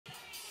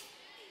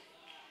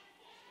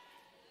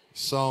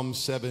Psalm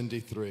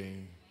 73.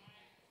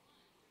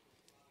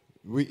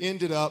 We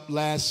ended up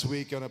last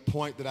week on a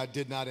point that I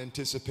did not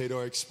anticipate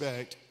or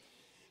expect.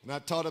 And I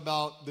taught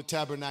about the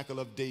tabernacle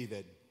of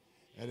David.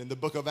 And in the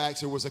book of Acts,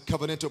 there was a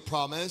covenantal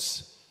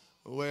promise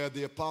where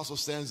the apostle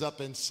stands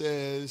up and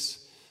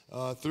says,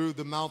 through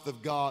the mouth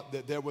of God,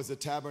 that there was a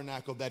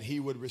tabernacle that he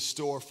would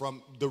restore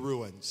from the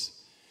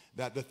ruins.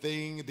 That the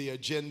thing, the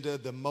agenda,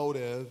 the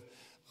motive,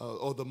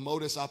 or the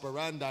modus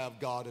operandi of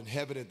God in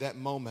heaven at that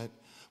moment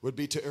would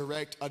be to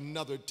erect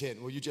another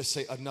tent. Will you just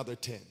say another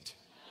tent?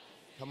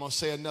 Come on,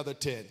 say another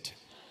tent.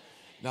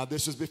 Now,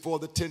 this was before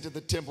the tent of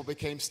the temple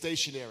became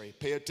stationary.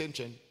 Pay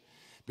attention.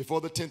 Before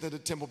the tent of the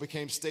temple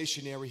became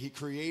stationary, he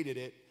created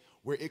it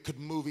where it could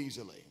move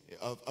easily.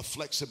 A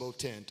flexible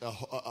tent, a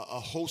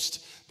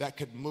host that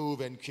could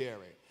move and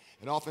carry.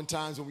 And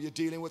oftentimes when you're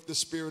dealing with the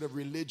spirit of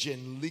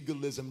religion,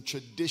 legalism,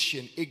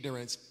 tradition,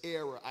 ignorance,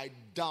 error,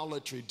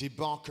 idolatry,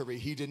 debauchery,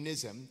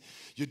 hedonism,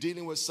 you're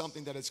dealing with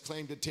something that has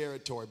claimed a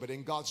territory. But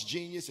in God's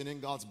genius and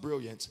in God's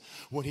brilliance,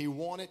 when he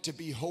wanted to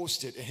be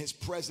hosted and his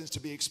presence to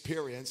be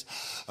experienced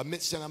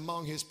amidst and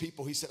among his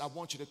people, he said, I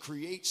want you to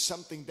create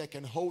something that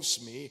can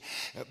host me,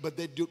 but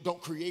they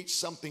don't create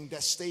something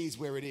that stays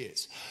where it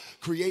is.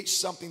 Create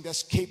something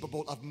that's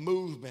capable of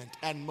movement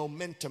and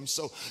momentum.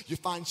 So you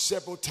find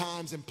several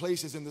times and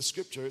places in the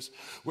scriptures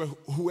where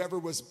whoever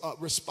was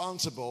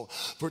responsible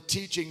for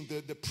teaching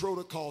the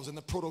protocols and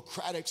the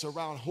protocratics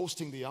around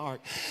hosting the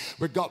ark,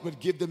 where God would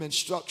give them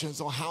instructions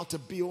on how to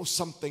build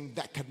something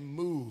that could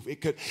move.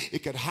 It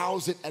could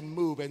house it and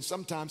move. And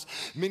sometimes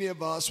many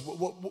of us,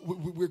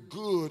 we're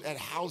good at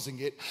housing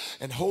it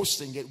and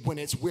hosting it when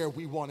it's where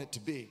we want it to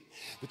be.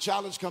 The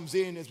challenge comes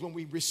in is when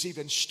we receive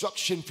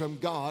instruction from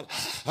God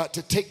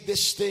to take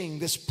this thing,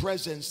 this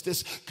presence,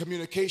 this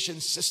communication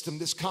system,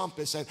 this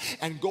compass,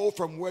 and go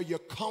from where you're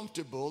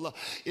comfortable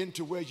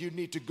into where you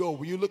need to go.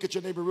 Will you look at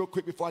your neighbor real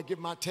quick before I give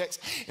my text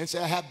and say,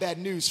 I have bad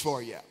news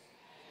for you?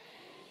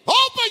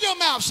 Open your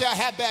mouth, say, I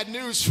have bad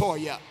news for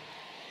you.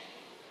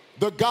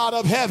 The God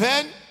of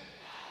heaven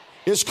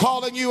is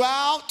calling you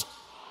out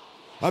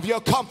of your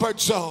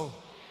comfort zone.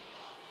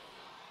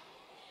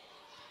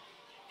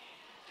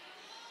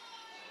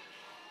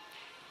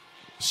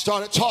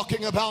 Started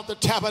talking about the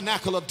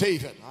tabernacle of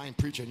David. I ain't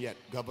preaching yet,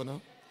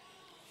 Governor.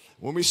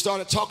 When we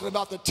started talking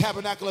about the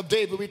tabernacle of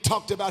David, we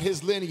talked about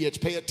his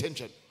lineage. Pay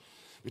attention.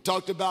 We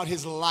talked about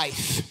his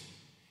life,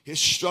 his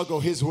struggle,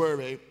 his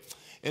worry,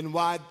 and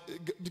why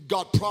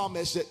God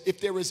promised that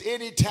if there was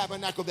any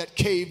tabernacle that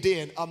caved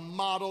in, a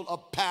model, a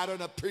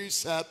pattern, a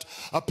precept,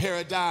 a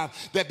paradigm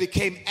that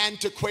became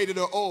antiquated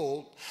or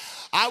old,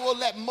 I will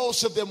let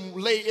most of them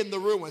lay in the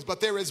ruins.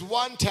 But there is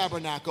one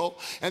tabernacle,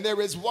 and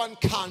there is one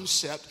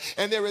concept,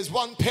 and there is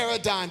one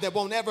paradigm that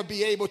won't ever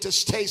be able to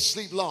stay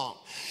sleep long.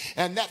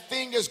 And that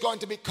thing is going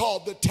to be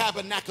called the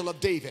tabernacle of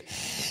David.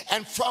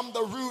 And from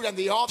the root and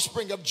the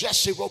offspring of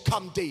Jesse will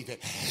come David.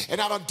 And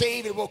out of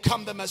David will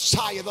come the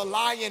Messiah, the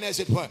lion, as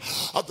it were,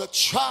 of the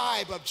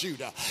tribe of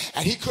Judah.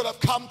 And he could have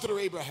come through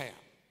Abraham.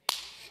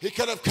 He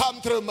could have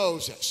come through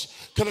Moses,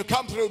 could have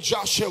come through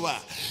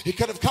Joshua. He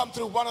could have come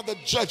through one of the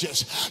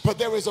judges. But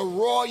there is a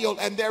royal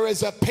and there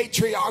is a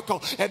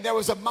patriarchal and there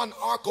is a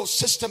monarchical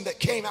system that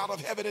came out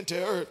of heaven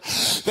into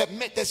earth that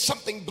meant that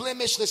something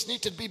blemishless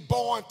needed to be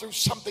born through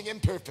something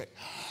imperfect.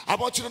 I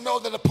want you to know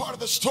that a part of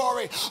the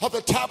story of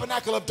the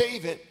tabernacle of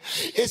David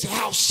is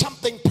how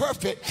something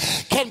perfect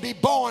can be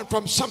born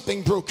from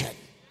something broken.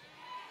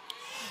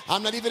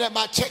 I'm not even at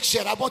my text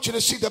yet. I want you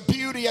to see the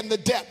beauty and the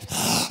depth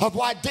of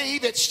why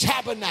David's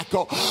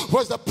tabernacle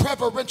was the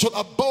preferential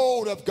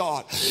abode of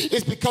God.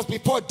 It's because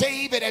before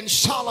David and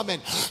Solomon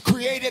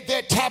created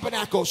their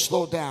tabernacle,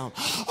 slow down,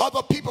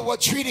 other people were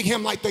treating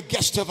him like the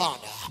guest of honor.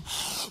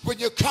 When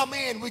you come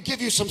in, we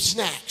give you some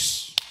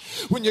snacks.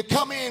 When you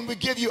come in, we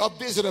give you a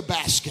visitor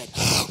basket.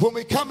 When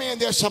we come in,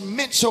 there's some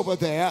mints over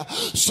there,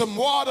 some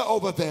water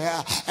over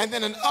there, and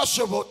then an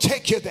usher will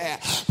take you there.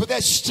 But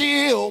that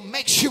still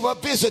makes you a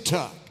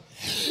visitor.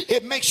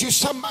 It makes you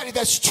somebody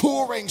that's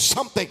touring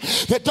something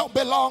that don't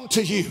belong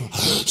to you.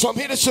 So I'm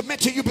here to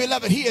submit to you,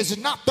 beloved, he is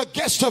not the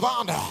guest of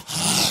honor.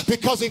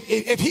 Because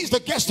if he's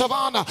the guest of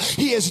honor,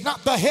 he is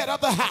not the head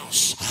of the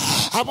house.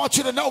 I want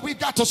you to know we've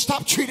got to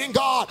stop treating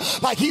God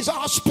like he's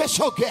our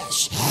special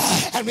guest.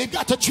 And we've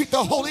got to treat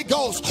the Holy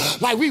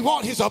Ghost like we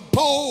want his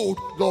abode.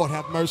 Lord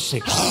have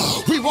mercy.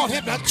 We want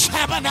him to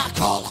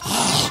tabernacle.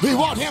 We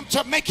want him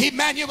to make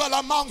Emmanuel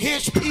among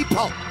his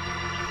people.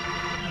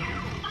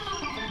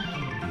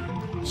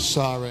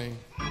 Sorry.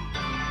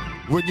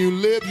 When you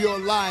live your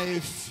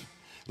life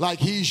like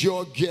he's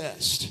your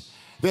guest,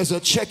 there's a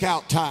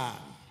checkout time.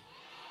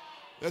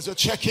 There's a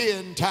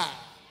check-in time.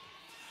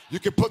 You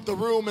can put the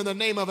room in the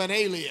name of an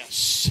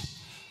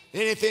alias.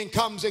 Anything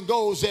comes and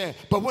goes there.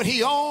 But when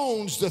he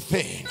owns the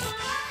thing,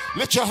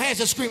 lift your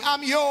hands and scream,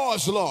 I'm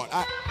yours, Lord.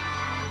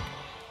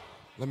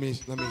 Let me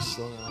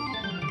slow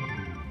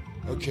down.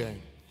 Okay.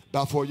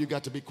 Balfour, you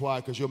got to be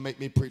quiet because you'll make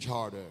me preach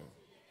harder.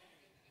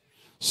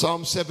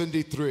 Psalm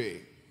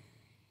 73.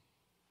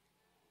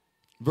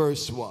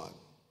 Verse 1.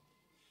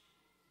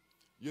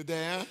 You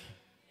there?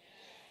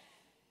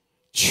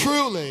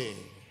 Truly,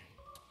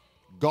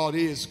 God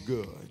is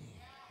good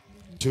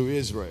to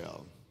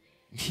Israel.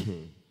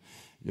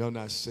 You're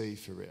not saved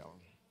for real.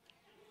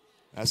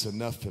 That's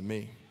enough for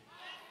me.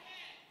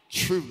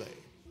 Truly,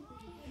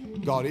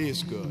 God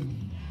is good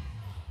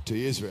to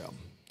Israel,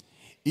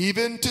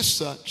 even to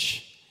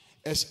such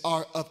as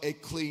are of a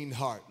clean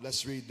heart.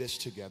 Let's read this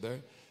together.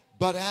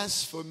 But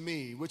as for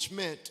me, which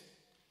meant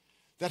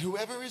that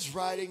whoever is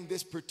writing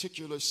this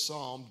particular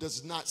psalm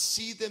does not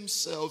see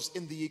themselves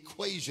in the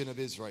equation of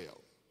Israel.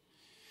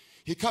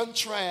 He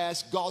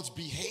contrasts God's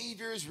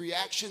behaviors,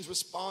 reactions,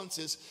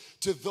 responses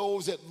to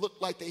those that look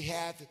like they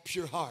have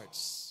pure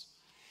hearts.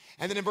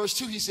 And then in verse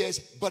 2 he says,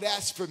 but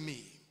as for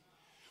me,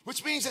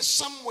 which means that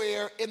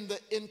somewhere in the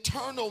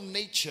internal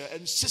nature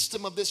and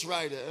system of this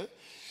writer,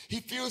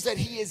 he feels that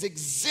he is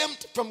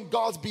exempt from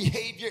God's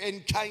behavior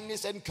and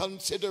kindness and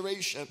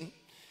consideration.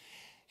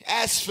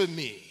 As for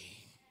me,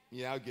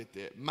 yeah, I'll get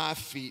there. My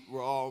feet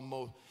were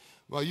almost,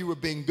 while you were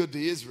being good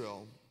to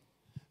Israel,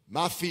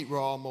 my feet were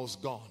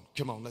almost gone.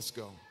 Come on, let's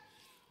go.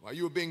 While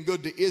you were being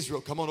good to Israel,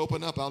 come on,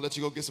 open up. I'll let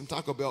you go get some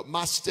Taco Bell.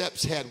 My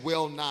steps had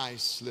well nigh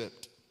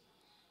slipped.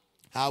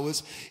 I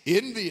was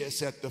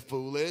envious at the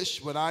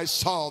foolish when I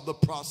saw the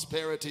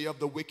prosperity of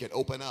the wicked.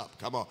 Open up,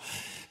 come on.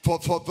 For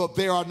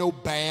there are no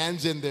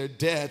bands in their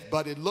death,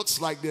 but it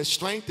looks like their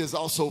strength is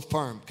also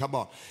firm. Come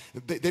on.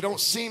 They don't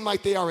seem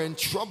like they are in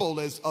trouble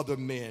as other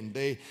men.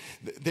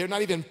 They're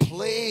not even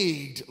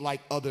plagued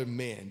like other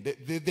men.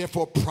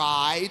 Therefore,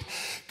 pride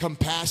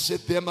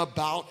compasseth them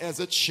about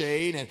as a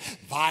chain, and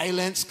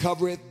violence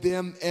covereth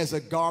them as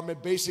a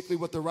garment. Basically,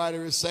 what the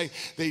writer is saying,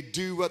 they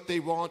do what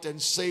they want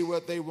and say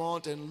what they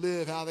want and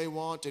live how they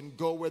want and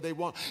go where they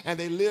want. And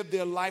they live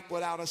their life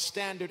without a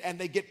standard, and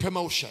they get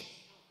promotion.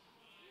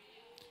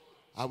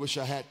 I wish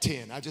I had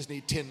 10. I just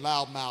need 10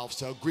 loudmouths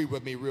to agree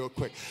with me real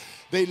quick.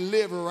 They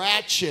live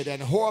ratchet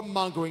and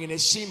whoremongering, and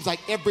it seems like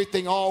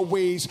everything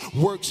always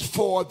works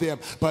for them.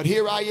 But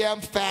here I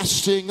am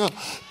fasting,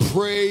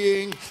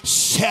 praying,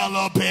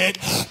 celibate,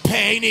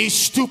 paying these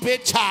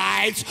stupid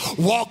tithes,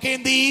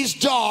 walking these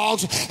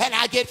dogs, and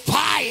I get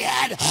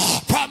fired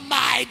from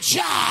my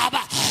job.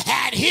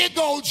 And here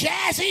go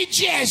Jazzy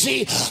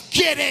Jazzy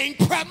getting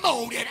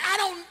promoted. I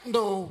don't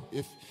know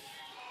if...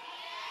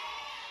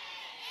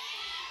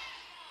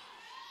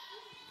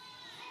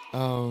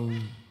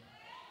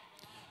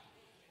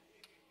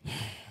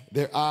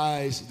 their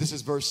eyes, this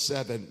is verse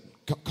 7,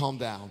 calm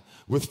down,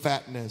 with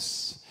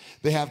fatness.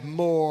 They have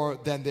more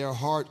than their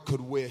heart could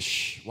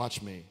wish.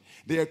 Watch me.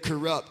 They are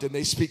corrupt and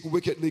they speak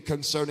wickedly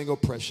concerning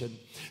oppression.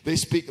 They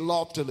speak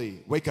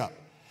loftily. Wake up.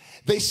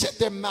 They set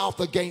their mouth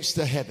against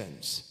the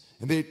heavens,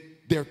 and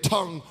their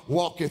tongue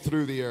walketh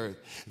through the earth.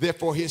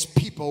 Therefore his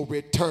people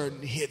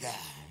return hither.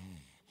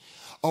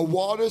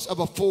 Waters of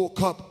a full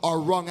cup are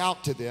wrung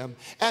out to them,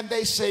 and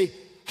they say,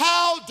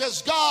 how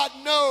does God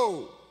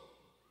know?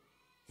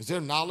 Is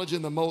there knowledge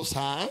in the Most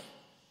High?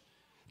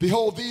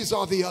 Behold, these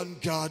are the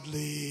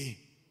ungodly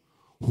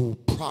who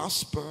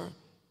prosper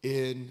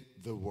in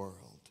the world.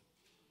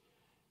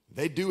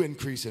 They do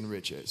increase in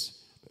riches.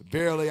 But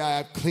verily I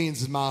have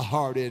cleansed my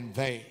heart in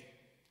vain.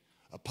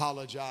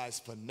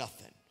 Apologized for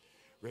nothing.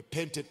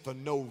 Repented for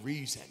no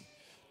reason.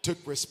 Took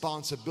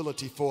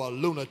responsibility for a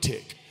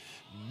lunatic.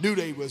 Knew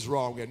they was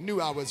wrong and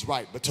knew I was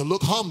right. But to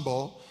look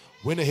humble,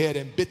 went ahead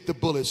and bit the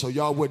bullet so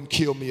y'all wouldn't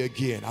kill me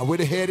again. I went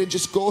ahead and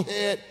just go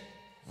ahead.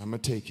 I'm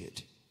going to take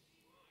it.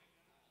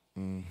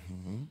 I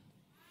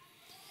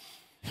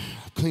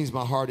cleansed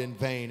my heart in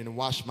vain and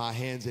washed my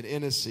hands in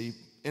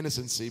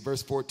innocency.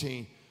 Verse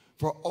 14.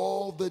 For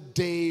all the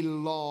day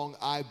long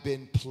I've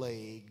been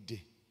plagued.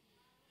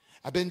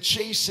 I've been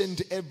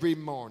chastened every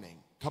morning.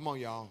 Come on,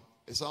 y'all.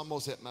 It's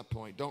almost at my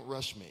point. Don't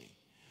rush me.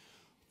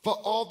 For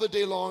all the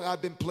day long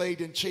I've been plagued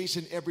and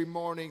chastened every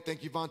morning.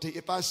 Thank you, Vontae.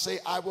 If I say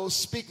I will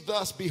speak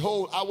thus,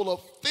 behold, I will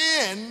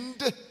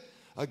offend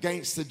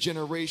against the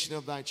generation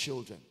of thy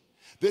children.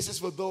 This is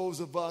for those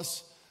of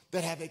us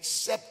that have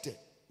accepted,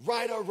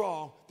 right or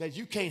wrong, that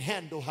you can't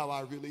handle how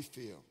I really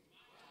feel.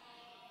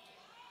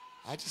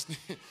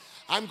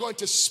 I'm going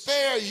to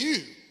spare you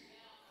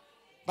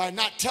by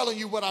not telling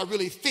you what I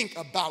really think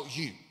about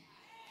you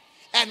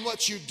and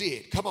what you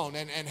did. Come on,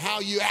 and how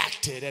you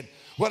acted and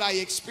what I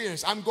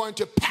experienced. I'm going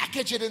to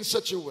package it in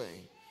such a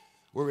way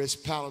where it's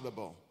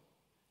palatable.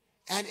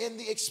 And in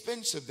the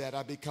expense of that,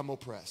 I become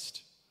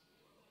oppressed.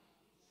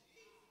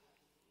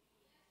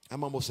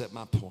 I'm almost at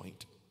my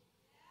point.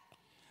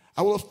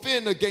 I will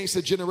offend against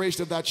the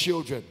generation of thy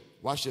children.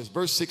 Watch this.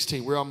 Verse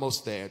 16. We're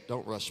almost there.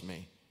 Don't rush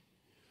me.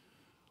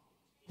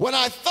 When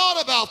I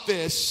thought about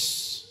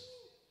this,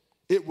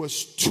 it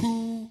was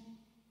too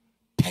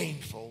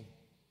painful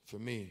for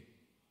me.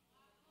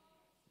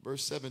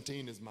 Verse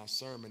 17 is my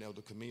sermon,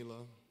 Elder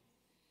Camila.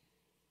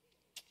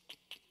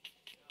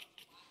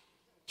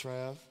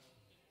 Trav,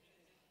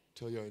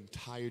 tell your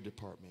entire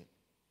department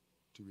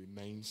to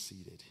remain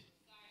seated.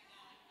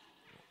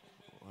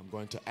 I'm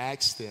going to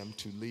ask them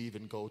to leave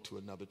and go to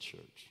another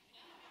church.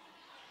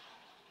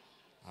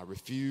 I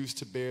refuse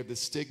to bear the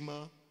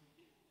stigma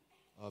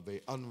of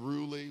an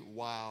unruly,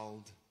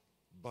 wild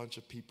bunch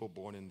of people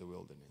born in the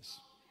wilderness.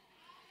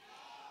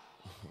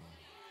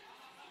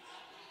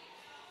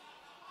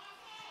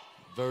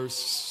 Verse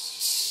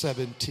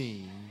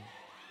 17.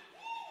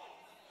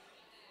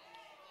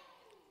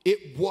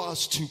 It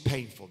was too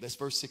painful. That's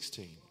verse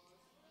 16.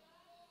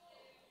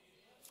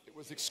 It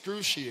was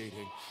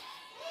excruciating.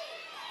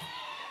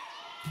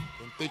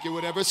 Didn't think it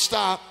would ever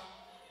stop.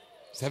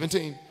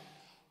 17.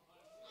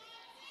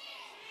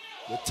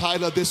 The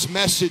title of this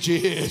message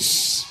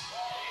is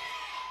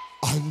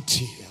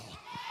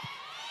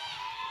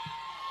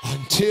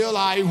Until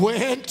I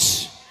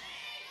went,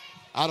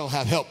 I don't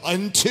have help,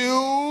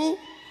 until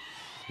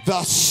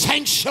the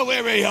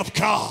sanctuary of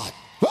God.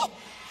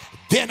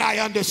 Then I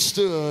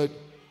understood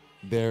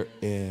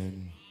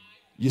therein.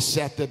 You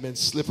set them in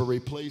slippery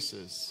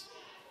places,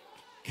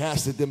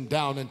 casted them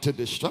down into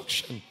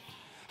destruction.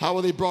 How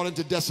are they brought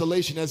into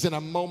desolation, as in a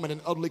moment,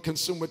 and utterly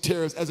consumed with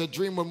terrors? As a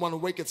dream when one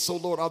awaketh, so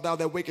Lord, art thou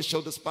that wakest,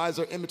 shall despise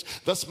our image.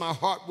 Thus my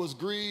heart was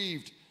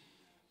grieved.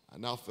 I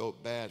now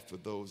felt bad for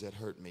those that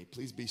hurt me.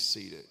 Please be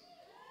seated.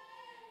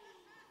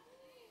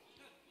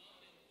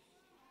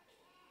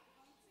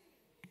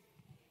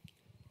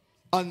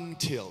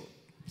 Until.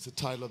 It's the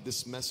title of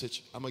this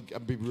message. I'm going to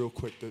be real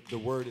quick. The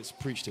word has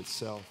preached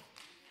itself.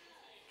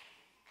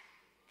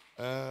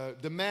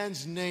 The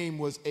man's name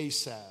was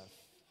Asaph.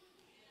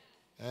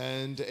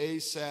 And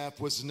Asaph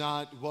was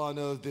not one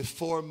of the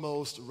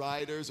foremost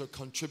writers or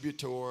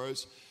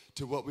contributors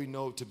to what we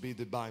know to be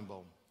the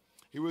Bible.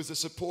 He was a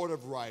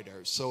supportive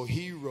writer. So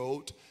he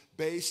wrote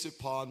based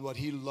upon what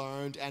he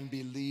learned and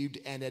believed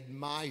and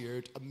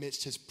admired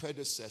amidst his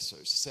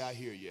predecessors. Say, I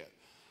hear you.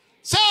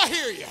 Say, I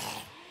hear you.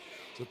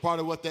 So part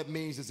of what that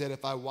means is that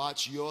if I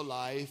watch your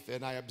life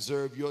and I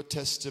observe your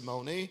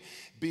testimony,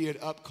 be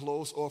it up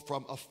close or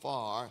from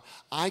afar,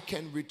 I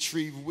can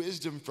retrieve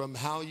wisdom from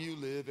how you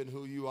live and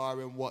who you are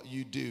and what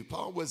you do.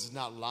 Paul was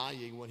not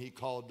lying when he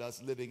called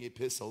us living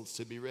epistles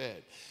to be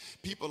read.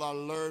 People are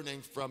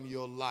learning from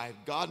your life.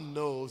 God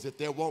knows that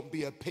there won't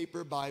be a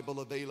paper Bible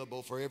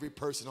available for every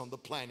person on the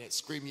planet.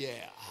 Scream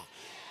yeah.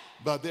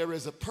 But there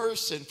is a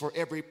person for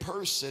every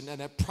person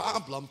and a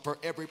problem for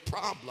every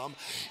problem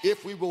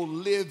if we will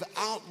live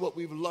out what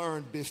we've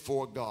learned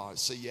before God.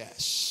 Say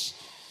yes.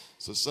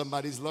 So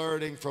somebody's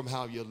learning from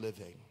how you're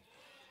living.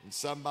 And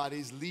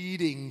somebody's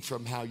leading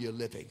from how you're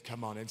living.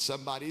 Come on. And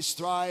somebody's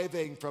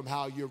thriving from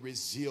how you're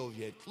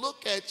resilient.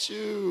 Look at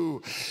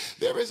you.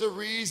 There is a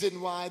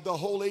reason why the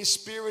Holy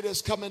Spirit has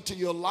come into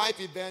your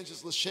life,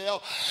 Evangelist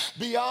Lachelle,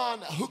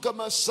 beyond Hookah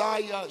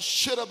Messiah,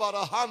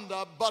 Shidabara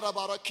Honda,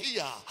 Barabara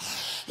Kia.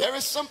 There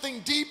is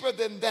something deeper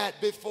than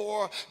that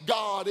before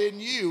God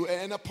in you.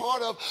 And a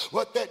part of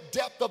what that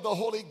depth of the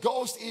Holy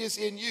Ghost is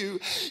in you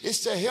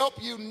is to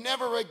help you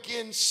never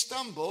again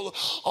stumble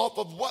off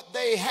of what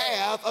they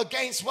have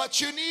against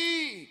what you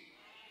need.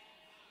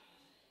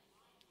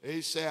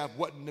 Asaph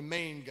wasn't the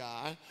main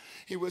guy.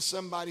 He was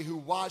somebody who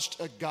watched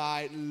a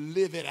guy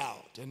live it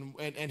out.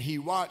 And he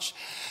watched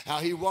how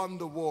he won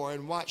the war,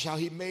 and watched how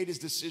he made his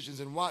decisions,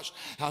 and watched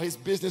how his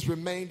business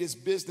remained his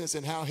business,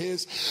 and how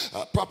his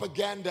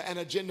propaganda and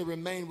agenda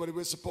remained what it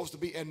was supposed to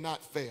be and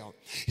not fail.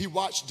 He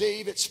watched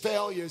David's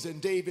failures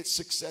and David's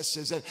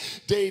successes, and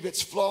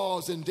David's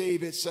flaws and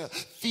David's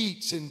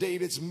feats, and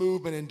David's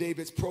movement and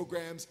David's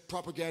programs,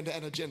 propaganda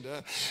and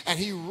agenda. And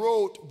he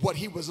wrote what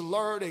he was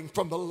learning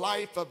from the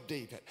life of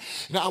David.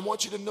 Now I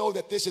want you to know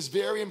that this is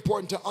very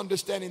important to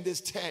understanding this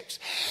text,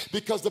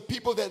 because the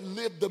people that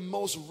live the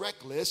most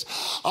reckless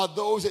are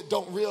those that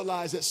don't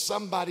realize that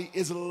somebody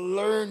is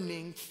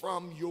learning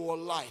from your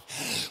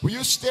life. When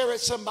you stare at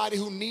somebody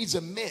who needs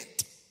a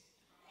mint,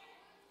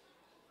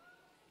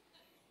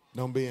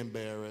 don't be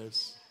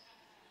embarrassed.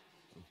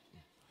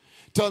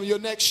 Tell them your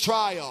next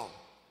trial.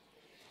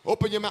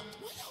 Open your mouth.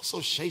 Why y'all so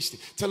shasty?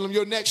 Tell them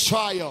your next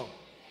trial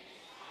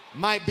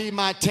might be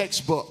my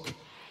textbook.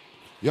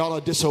 Y'all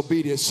are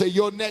disobedient. Say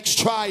your next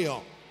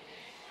trial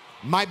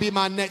might be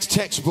my next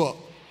textbook.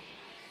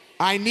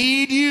 I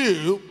need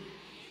you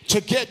to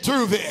get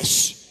through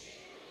this.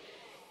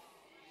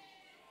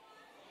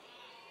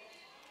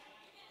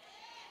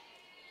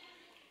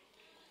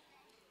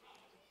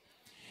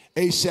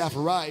 Asaph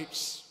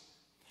writes,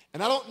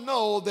 and I don't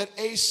know that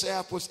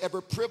Asaph was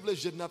ever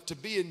privileged enough to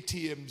be in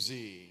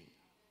TMZ.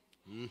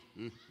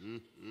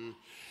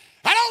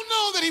 I don't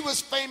know that he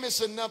was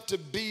famous enough to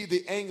be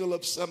the angle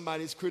of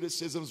somebody's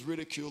criticisms,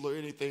 ridicule, or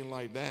anything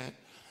like that.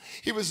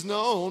 He was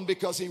known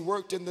because he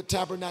worked in the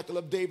tabernacle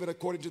of David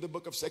according to the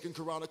book of 2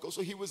 Chronicles.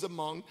 So he was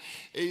among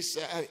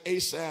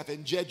Asaph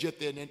and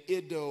Jeduthun and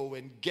Iddo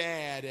and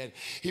Gad. And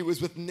he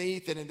was with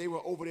Nathan, and they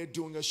were over there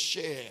doing a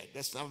shed.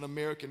 That's not an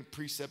American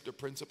precept or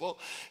principle.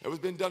 It was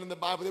been done in the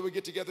Bible. They would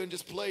get together and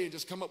just play and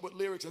just come up with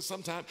lyrics. And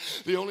sometimes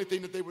the only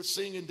thing that they would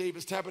sing in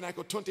David's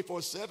tabernacle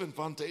 24/7,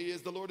 Fonte,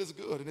 is the Lord is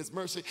good and his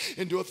mercy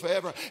endureth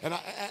forever.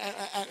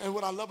 And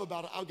what I love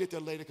about it, I'll get there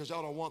later because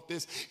y'all don't want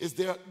this, is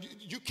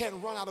you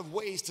can't run out of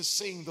ways to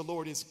sing the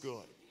Lord is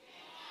good.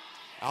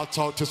 I'll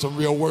talk to some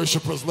real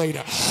worshipers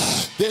later.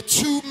 There are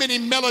too many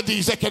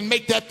melodies that can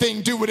make that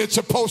thing do what it's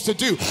supposed to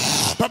do.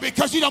 But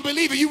because you don't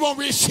believe it, you won't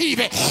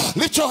receive it.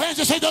 Lift your hands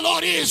and say, the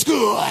Lord is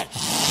good.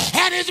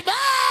 And his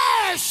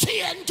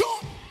mercy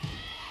endures.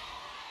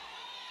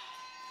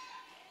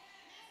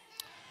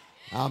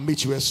 I'll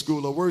meet you at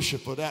School of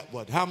Worship for that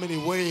one. How many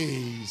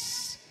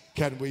ways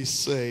can we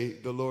say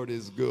the Lord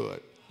is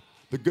good?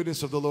 The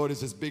goodness of the Lord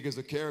is as big as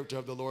the character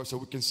of the Lord, so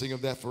we can sing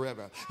of that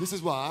forever. This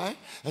is why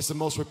that's the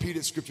most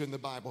repeated scripture in the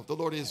Bible. The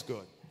Lord is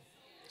good.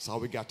 That's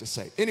all we got to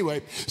say.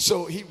 Anyway,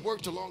 so he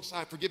worked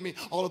alongside, forgive me,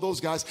 all of those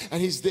guys,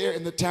 and he's there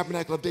in the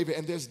tabernacle of David,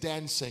 and there's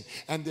dancing,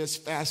 and there's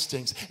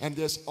fastings, and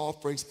there's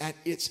offerings, and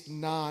it's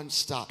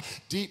nonstop.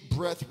 Deep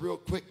breath real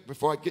quick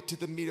before I get to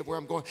the meat of where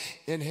I'm going.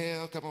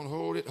 Inhale, come on,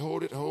 hold it,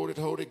 hold it, hold it,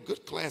 hold it.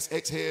 Good class.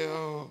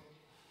 Exhale.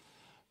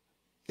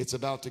 It's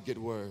about to get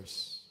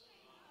worse.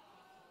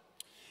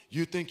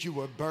 You think you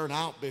were burnt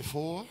out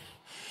before?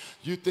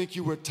 You think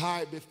you were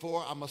tired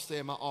before? I must stay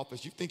in my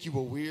office. You think you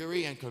were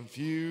weary and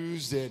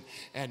confused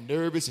and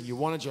nervous, and you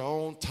wanted your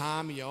own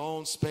time and your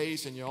own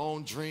space and your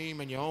own dream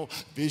and your own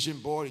vision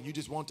board, and you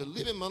just want to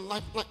live in my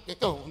life like it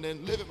goes and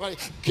then live it right.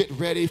 Get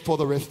ready for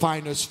the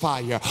refiner's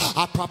fire.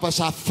 I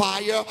prophesy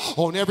fire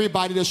on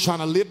everybody that's trying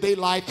to live their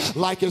life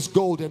like it's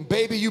golden.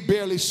 Baby, you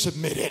barely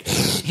submitted.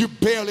 You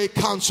barely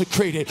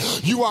consecrated.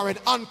 You are an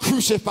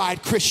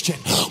uncrucified Christian,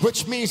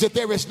 which means that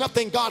there is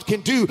nothing God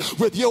can do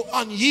with your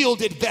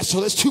unyielded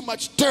vessel. It's too much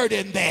dirt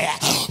in there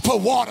for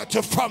water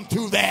to from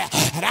through there.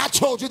 And I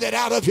told you that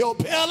out of your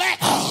belly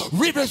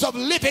rivers of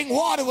living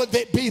water would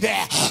be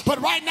there.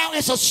 But right now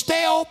it's a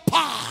stale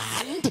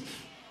pond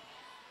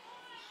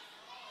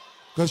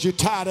because you're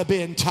tired of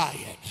being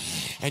tired,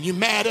 and you're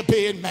mad at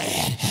being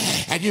mad,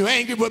 and you're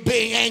angry with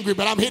being angry.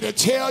 But I'm here to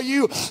tell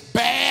you,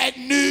 bad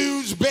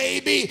news,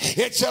 baby.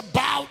 It's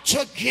about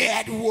to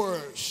get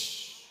worse.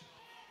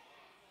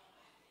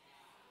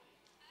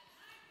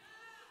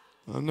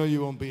 I know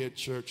you won't be at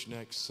church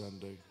next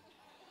Sunday.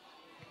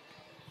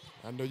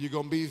 I know you're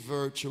going to be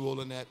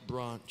virtual in that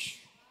brunch.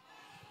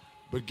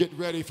 But get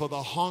ready for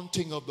the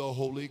haunting of the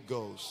Holy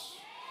Ghost.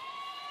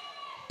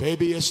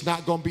 Baby, it's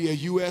not going to be a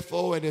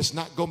UFO, and it's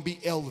not going to be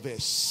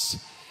Elvis.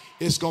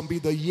 It's going to be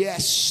the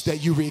yes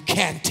that you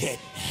recanted.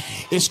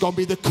 It's going to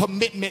be the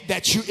commitment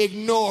that you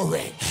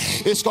ignoring.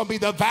 It's going to be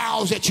the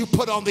vows that you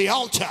put on the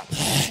altar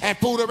and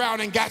fooled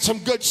around and got some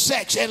good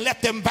sex and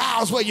left them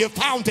vows where you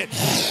found it.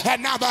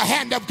 And now the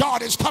hand of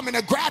God is coming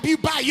to grab you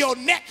by your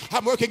neck.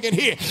 I'm working in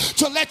here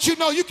to let you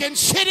know you can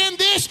sit in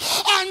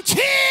this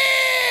until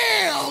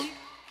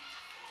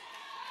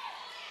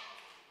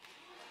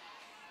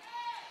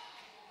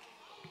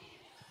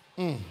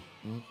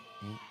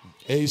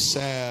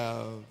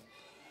Asaph.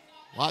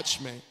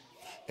 Watch me.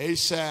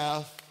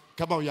 Asaph.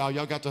 Come on, y'all.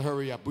 Y'all got to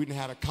hurry up. We didn't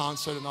have a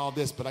concert and all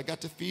this, but I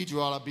got to feed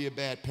you all. I'll be a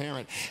bad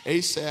parent.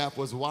 Asaph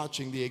was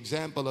watching the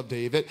example of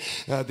David,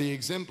 the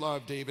exemplar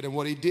of David, and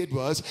what he did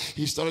was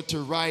he started to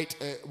write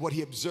what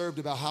he observed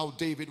about how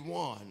David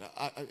won.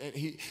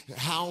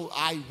 How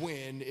I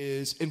win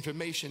is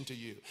information to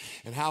you,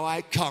 and how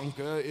I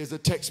conquer is a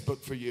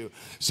textbook for you.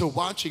 So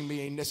watching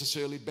me ain't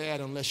necessarily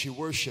bad unless you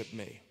worship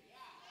me.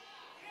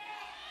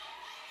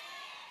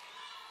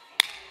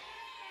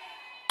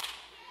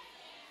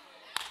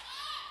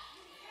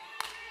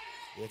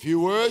 If you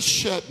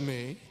worship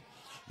me,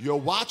 your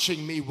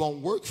watching me won't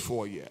work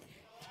for you.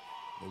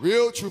 The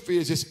real truth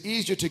is it's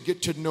easier to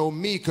get to know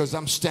me because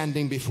I'm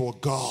standing before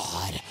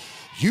God.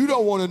 You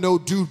don't want to know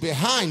dude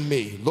behind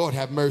me. Lord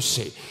have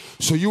mercy.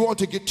 So you want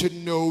to get to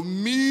know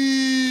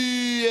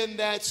me, and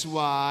that's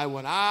why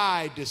when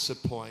I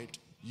disappoint,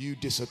 you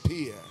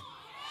disappear.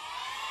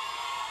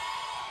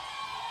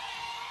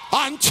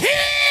 Until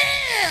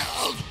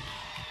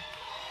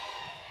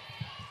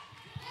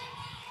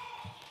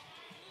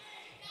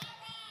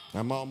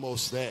I'm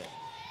almost there.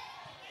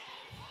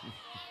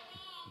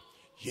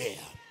 Yeah.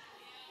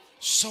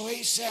 So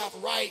Asaph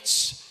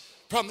writes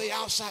from the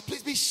outside.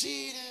 Please be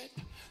seated.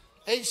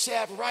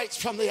 Asaph writes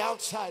from the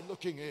outside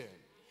looking in.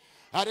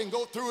 I didn't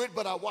go through it,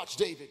 but I watched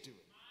David do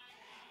it.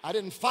 I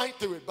didn't fight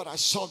through it, but I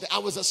saw that I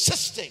was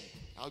assisting.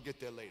 I'll get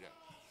there later.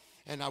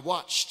 And I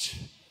watched.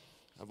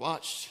 I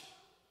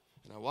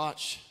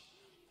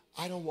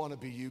don't want to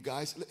be you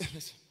guys.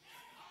 Listen,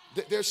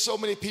 there's so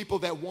many people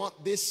that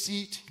want this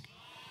seat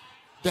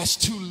that's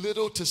too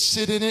little to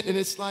sit in it, and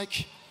it's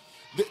like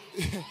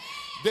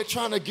they're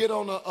trying to get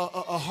on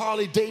a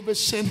Harley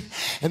Davidson,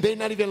 and they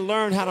not even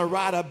learn how to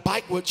ride a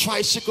bike with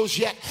tricycles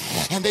yet,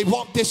 and they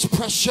want this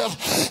pressure,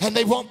 and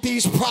they want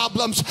these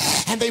problems,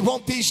 and they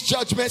want these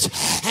judgments,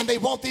 and they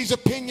want these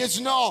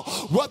opinions. No,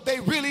 what they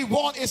really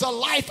want is a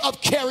life of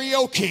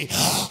karaoke.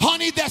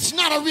 Honey, that's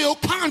not a real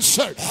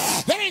concert.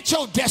 That ain't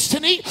your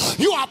destiny.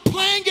 You are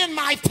playing in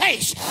my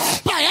face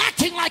by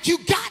acting like you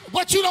got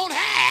what you don't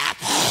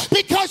have,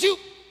 because you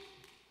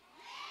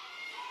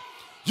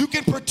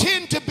can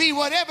pretend to be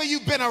whatever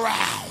you've been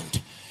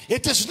around.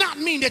 It does not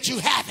mean that you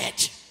have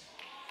it.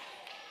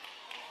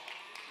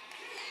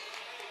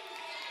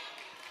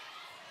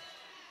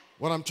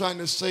 What I'm trying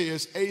to say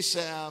is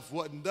Asaph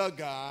wasn't the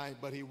guy,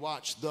 but he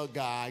watched the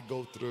guy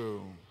go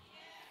through.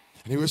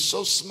 And he was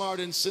so smart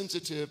and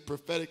sensitive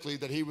prophetically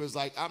that he was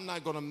like, I'm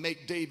not going to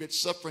make David's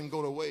suffering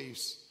go to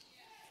waste.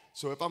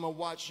 So if I'm going to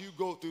watch you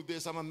go through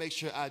this, I'm going to make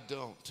sure I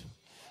don't.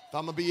 If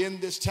I'm going to be in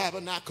this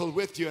tabernacle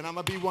with you, and I'm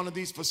going to be one of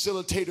these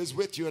facilitators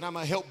with you, and I'm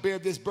going to help bear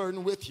this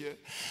burden with you,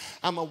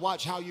 I'm going to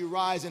watch how you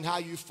rise and how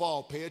you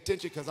fall. Pay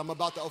attention, because I'm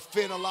about to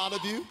offend a lot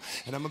of you,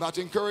 and I'm about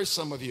to encourage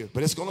some of you.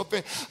 But it's going to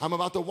offend. I'm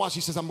about to watch.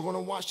 He says, I'm going to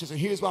watch this, and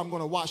here's why I'm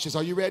going to watch this.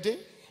 Are you ready?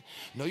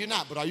 No, you're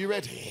not, but are you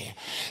ready?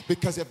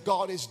 Because if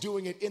God is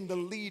doing it in the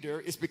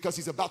leader, it's because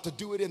he's about to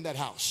do it in that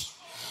house.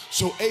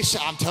 So Asa,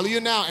 I'm telling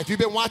you now, if you've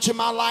been watching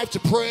my life to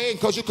pray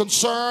because you're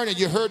concerned and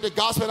you heard the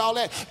gospel and all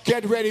that,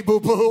 get ready,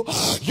 boo-boo.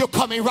 You're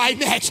coming right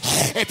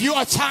next. If you're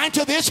assigned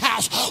to this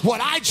house, what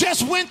I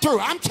just went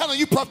through, I'm telling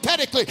you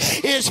prophetically,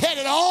 is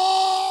headed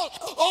all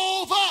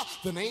over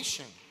the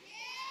nation.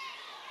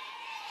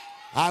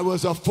 I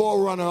was a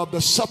forerunner of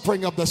the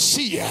suffering of the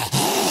seer.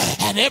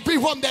 And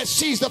everyone that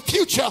sees the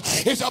future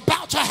is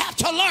about to have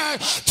to learn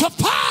to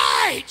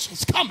fight.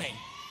 It's coming.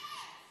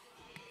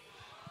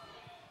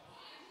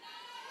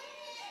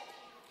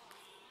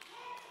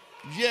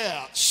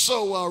 Yeah,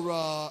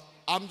 so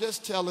I'm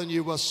just telling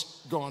you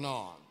what's going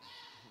on.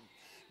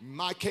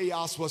 My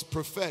chaos was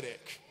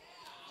prophetic.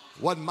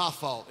 Wasn't my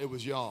fault, it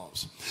was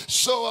yours.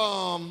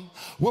 So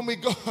when we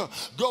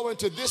go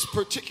into this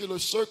particular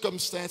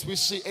circumstance, we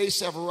see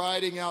Asaph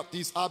writing out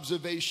these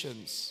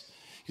observations.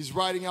 He's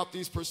writing out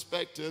these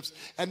perspectives,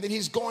 and then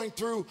he's going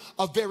through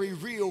a very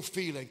real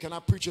feeling. Can I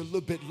preach a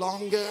little bit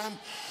longer?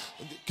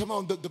 Come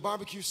on, the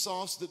barbecue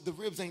sauce, the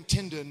ribs ain't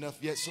tender enough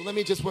yet. So let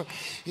me just work.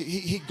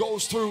 He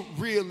goes through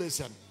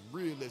realism.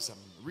 He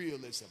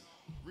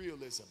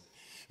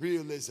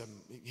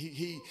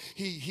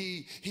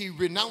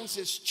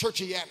renounces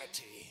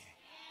churchianity.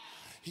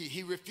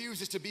 He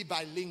refuses to be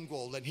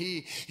bilingual, and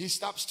he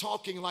stops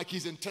talking like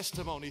he's in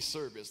testimony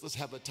service. Let's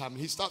have a time. And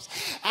he stops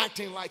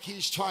acting like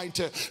he's trying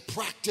to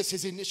practice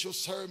his initial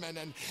sermon.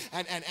 And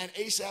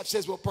Asaph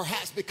says, well,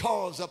 perhaps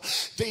because of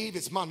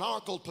David's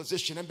monarchical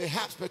position and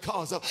perhaps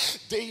because of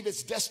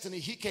David's destiny,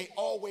 he can't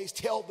always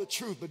tell the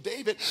truth. But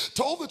David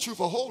told the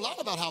truth a whole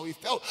lot about how he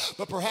felt.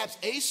 But perhaps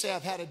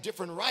Asaph had a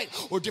different right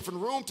or different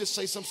room to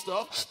say some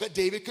stuff that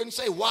David couldn't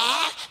say.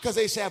 Why? Because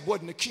Asaph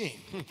wasn't a king.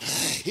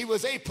 He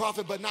was a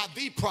prophet, but not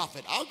the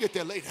prophet. I'll get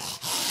there later.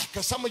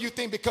 Because some of you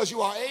think because you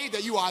are a,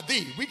 that you are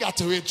the. We got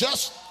to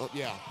adjust. Oh,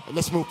 yeah,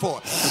 let's move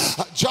forward.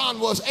 John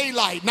was a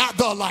light, not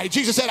the light.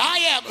 Jesus said, I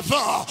am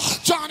the.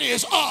 John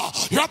is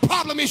Your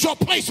problem is your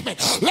placement.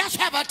 Let's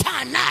have a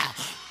time now.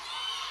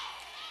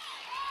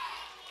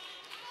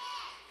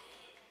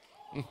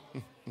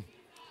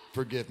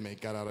 Forgive me,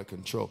 got out of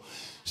control.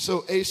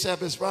 So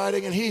Asaph is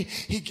writing, and he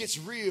gets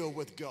real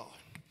with God.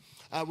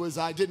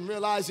 I didn't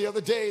realize the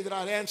other day that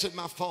I'd answered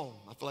my phone.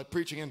 I feel like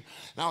preaching, and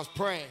I was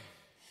praying.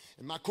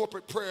 And my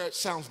corporate prayer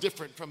sounds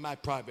different from my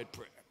private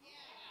prayer.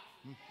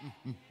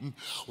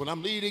 When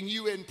I'm leading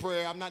you in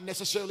prayer, I'm not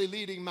necessarily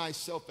leading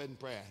myself in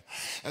prayer.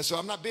 And so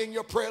I'm not being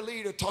your prayer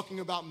leader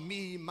talking about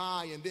me,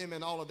 my, and them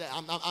and all of that.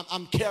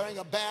 I'm carrying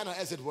a banner,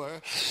 as it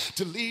were,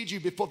 to lead you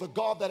before the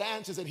God that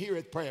answers and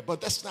heareth prayer. But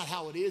that's not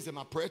how it is in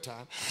my prayer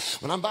time.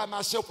 When I'm by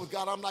myself with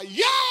God, I'm like,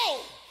 yo!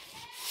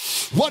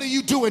 What are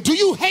you doing? Do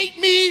you hate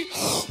me?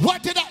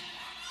 What did I?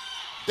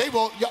 They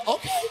won't. Yeah,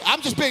 okay,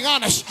 I'm just being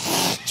honest.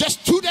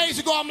 Just 2 days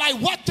ago, I'm like,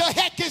 what the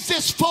heck is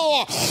this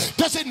for?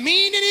 Does it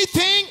mean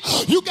anything?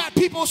 You got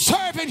people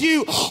serving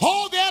you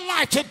all their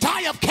life to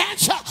die of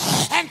cancer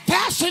and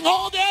fasting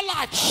all their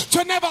life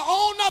to never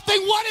own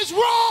nothing. What is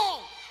wrong?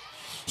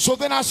 So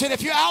then I said,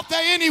 if you're out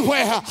there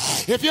anywhere,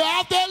 if you're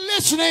out there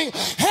listening,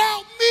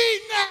 help me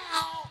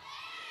now.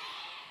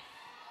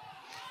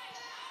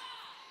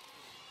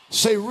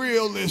 Say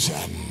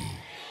realism.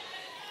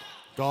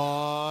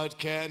 God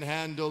can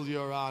handle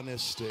your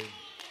honesty.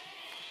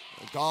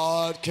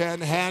 God can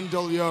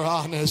handle your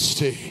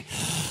honesty.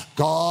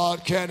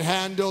 God can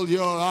handle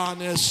your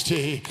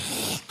honesty.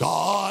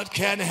 God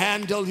can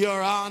handle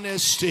your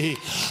honesty.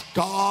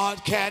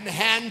 God can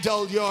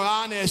handle your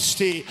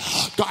honesty.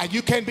 God,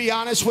 you can be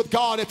honest with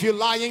God if you're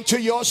lying to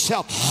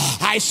yourself.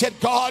 I said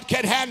God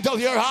can handle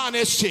your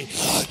honesty.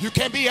 You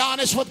can be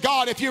honest with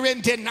God if you're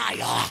in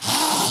denial.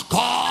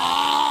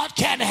 God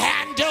can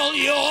handle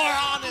your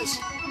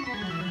honesty.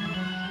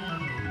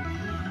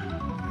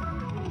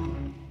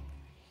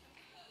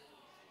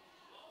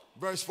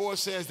 Verse 4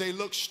 says, they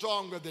look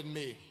stronger than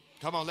me.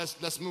 Come on,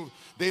 let's move.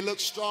 They look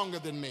stronger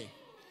than me.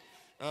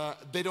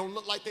 They don't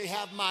look like they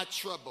have my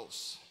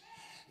troubles.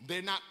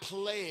 They're not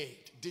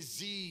plagued,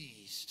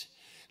 diseased.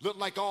 Look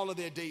like all of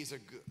their days are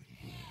good.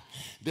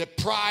 Their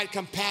pride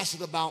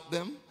compasseth about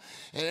them,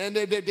 and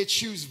they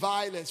choose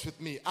violence with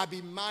me. I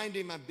be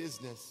minding my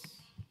business.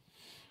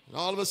 And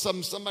all of a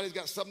sudden, somebody's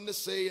got something to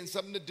say and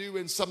something to do,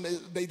 and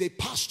they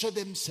posture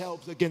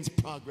themselves against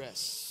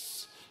progress.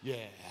 Yeah,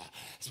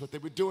 that's what they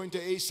were doing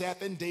to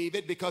Asaph and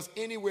David, because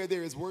anywhere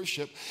there is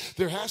worship,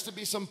 there has to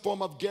be some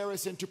form of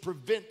garrison to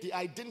prevent the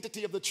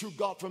identity of the true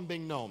God from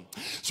being known.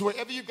 So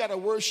wherever you've got a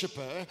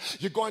worshiper,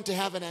 you're going to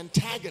have an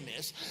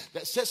antagonist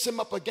that sets him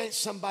up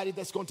against somebody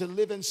that's going to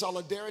live in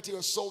solidarity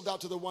or sold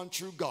out to the one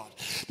true God.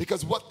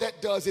 Because what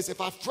that does is,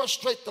 if I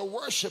frustrate the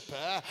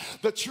worshiper,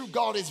 the true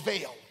God is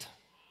veiled.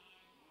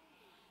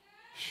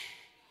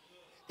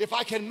 If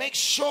I can make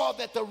sure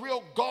that the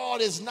real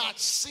God is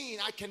not seen,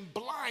 I can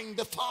blind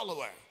the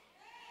follower.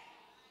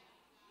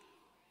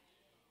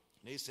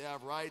 And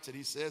Asaph writes, and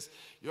he says,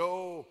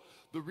 the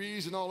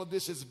reason all of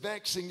this is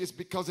vexing is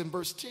because in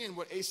verse 10,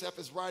 what Asaph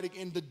is writing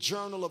in the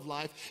journal of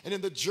life, and in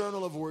the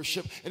journal of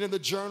worship, and in the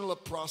journal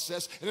of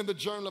process, and in the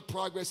journal of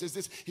progress is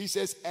this. He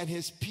says, and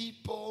his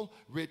people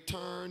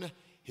return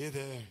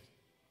hither.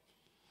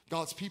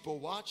 God's people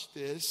watch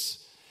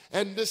this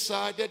and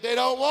decide that they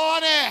don't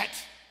want it.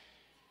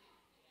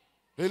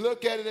 They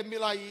look at it and be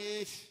like,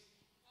 if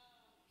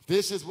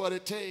this is what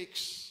it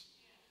takes,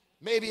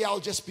 maybe I'll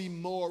just be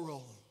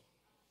moral.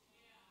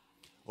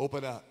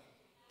 Open up.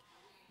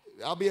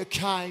 I'll be a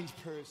kind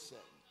person.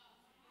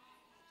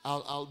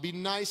 I'll be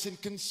nice and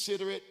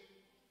considerate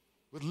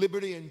with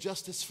liberty and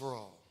justice for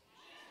all.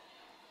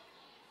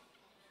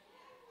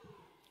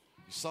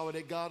 You saw where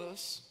they got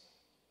us?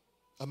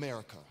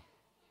 America.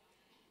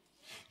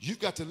 You've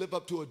got to live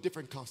up to a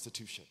different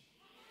constitution.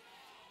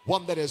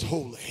 One that is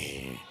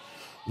holy.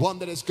 One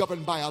that is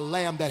governed by a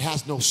lamb that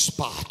has no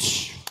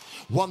spot.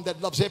 One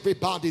that loves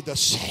everybody the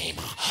same.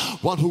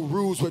 One who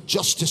rules with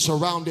justice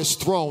around his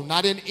throne.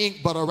 Not in ink,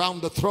 but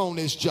around the throne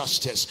is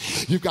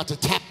justice. You've got to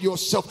tap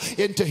yourself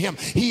into him.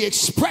 He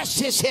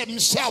expresses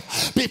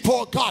himself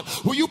before God.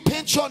 Will you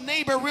pinch your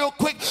neighbor real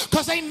quick?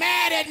 Because they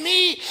mad at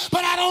me,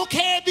 but I don't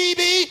care,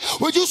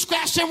 BB. Would you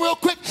scratch them real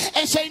quick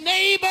and say,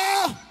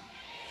 neighbor,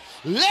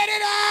 let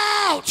it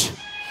out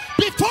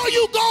before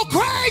you go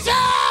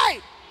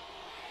crazy.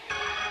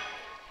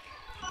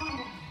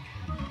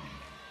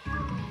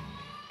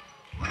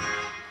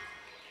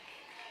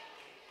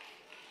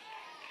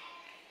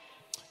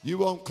 You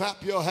won't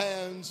clap your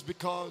hands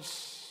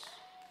because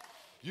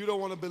you don't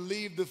want to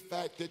believe the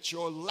fact that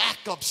your lack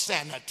of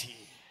sanity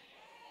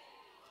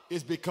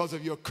is because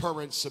of your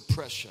current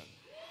suppression.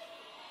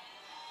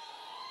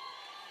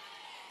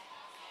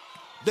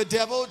 The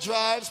devil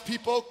drives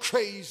people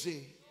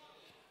crazy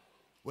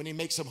when he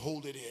makes them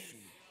hold it in.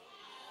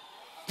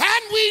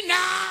 And we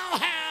now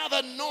have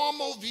a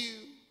normal view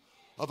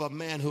of a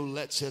man who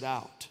lets it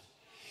out.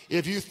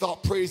 If you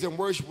thought praise and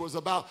worship was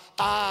about,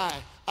 I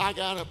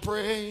gotta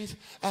praise,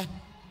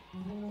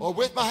 or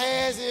with my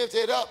hands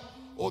lifted up,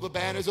 or the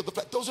banners of the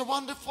flag. Those are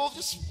wonderful,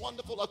 just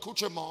wonderful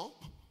accoutrement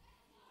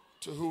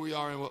to who we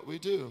are and what we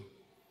do.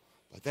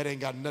 But that ain't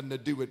got nothing to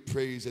do with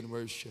praise and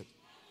worship.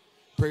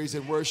 Praise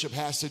and worship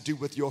has to do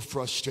with your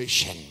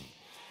frustration.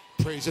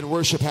 Praise and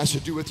worship has to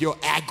do with your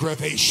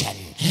aggravation.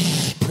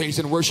 Praise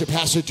and worship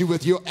has to do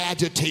with your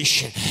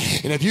agitation.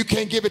 And if you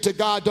can't give it to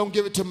God, don't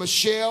give it to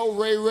Michelle,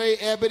 Ray,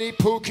 Ebony,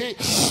 Pookie,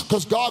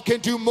 because God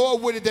can do more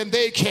with it than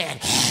they can.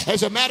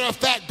 As a matter of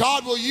fact,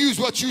 God will use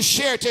what you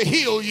share to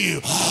heal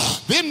you.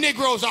 Them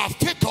Negroes are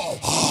fickle.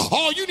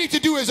 All you need to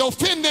do is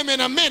offend them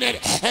in a minute,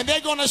 and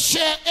they're going to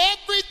share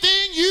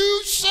everything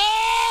you said.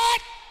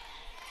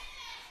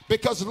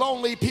 Because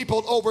lonely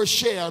people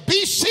overshare.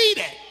 Be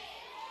seated.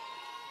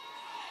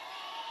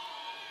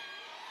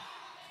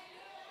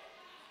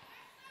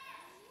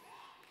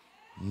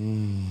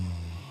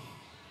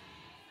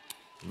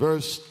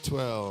 Verse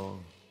 12,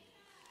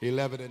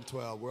 11 and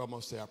 12. We're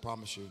almost there, I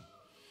promise you.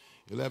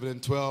 11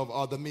 and 12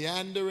 are the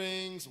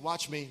meanderings.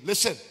 Watch me.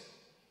 Listen.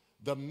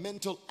 The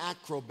mental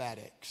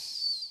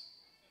acrobatics.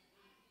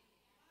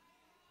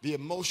 The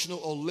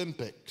emotional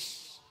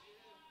Olympics.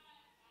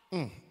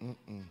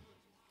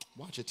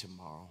 Watch it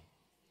tomorrow.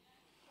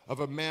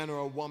 Of a man or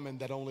a woman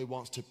that only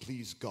wants to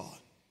please God.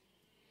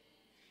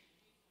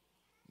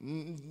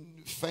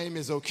 Fame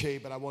is okay,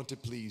 but I want to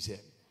please him.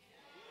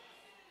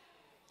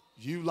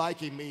 You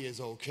liking me is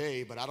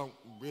okay, but I don't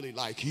really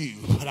like you,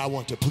 but I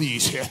want to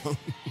please him.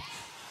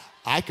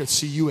 I could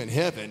see you in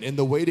heaven in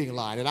the waiting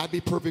line, and I'd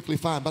be perfectly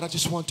fine, but I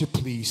just want to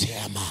please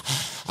him.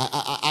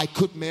 I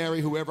could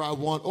marry whoever I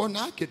want or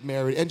not get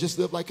married and just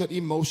live like an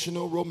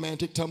emotional,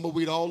 romantic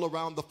tumbleweed all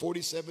around the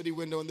 40-70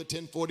 window and the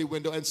 10-40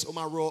 window and sow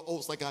my raw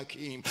oats like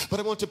Hakeem. But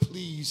I want to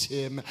please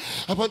him.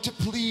 I want to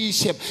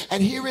please him.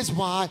 And here is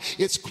why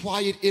it's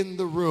quiet in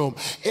the room.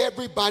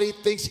 Everybody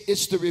thinks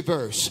it's the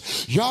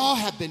reverse. Y'all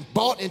have been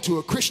bought into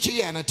a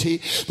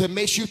Christianity that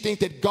makes you think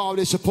that God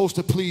is supposed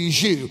to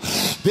please you.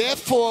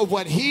 Therefore,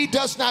 what he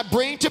does not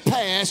bring to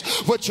pass,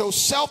 what your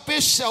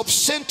selfish,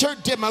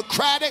 self-centered,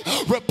 democratic,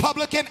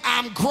 Republican,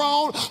 I'm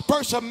grown,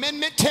 First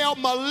Amendment tale,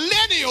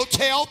 millennial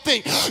tale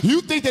think.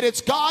 You think that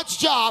it's God's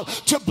job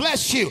to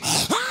bless you.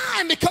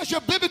 And because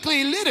you're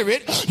biblically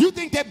illiterate, you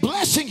think that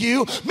blessing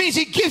you means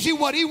he gives you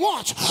what he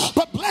wants.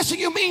 But blessing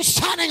you means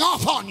signing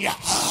off on you.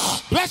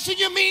 Blessing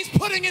you means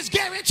putting his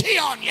guarantee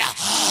on you.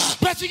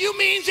 Blessing you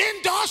means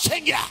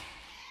endorsing you.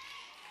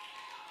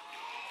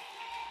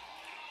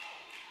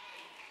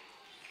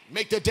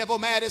 Make the devil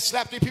mad and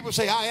slap 3 people.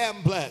 Say, I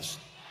am blessed.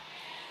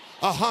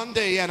 A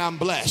Hyundai and I'm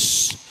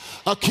blessed.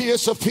 A Kia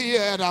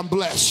Sophia and I'm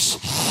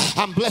blessed.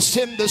 I'm blessed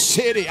in the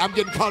city. I'm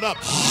getting caught up.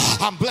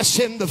 I'm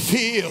blessed in the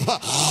field.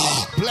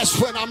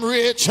 Blessed when I'm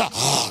rich.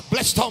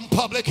 Blessed on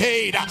public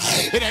aid.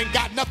 It ain't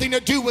got nothing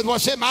to do with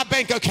what's in my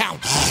bank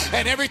account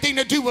and everything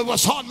to do with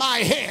what's on my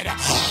head.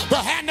 The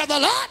hand of the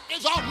Lord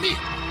is on me.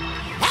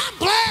 I'm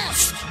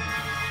blessed.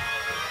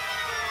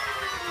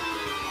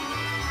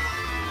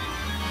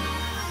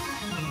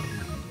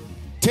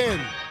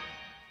 Ten.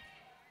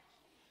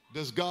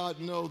 Does God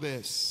know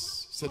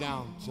this? Sit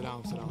down, sit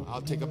down, sit down.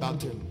 I'll take about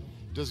 2.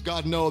 Does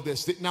God know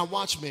this? Now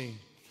watch me.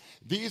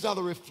 These are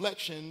the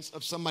reflections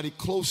of somebody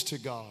close to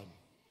God.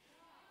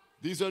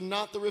 These are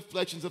not the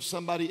reflections of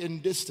somebody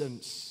in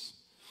distance.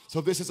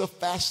 So this is a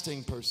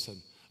fasting person,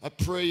 a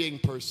praying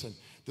person.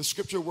 The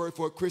scripture word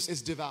for it, Chris,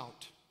 is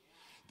devout.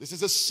 This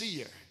is a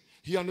seer.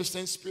 He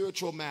understands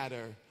spiritual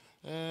matter,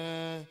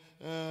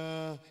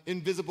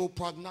 invisible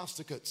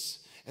prognosticates,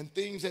 and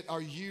things that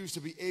are used to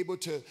be able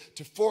to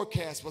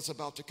forecast what's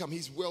about to come.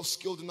 He's well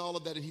skilled in all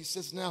of that. And he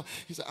says now,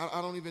 he said,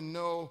 I don't even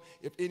know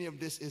if any of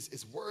this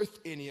is worth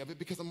any of it,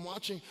 because I'm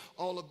watching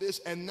all of this.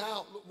 And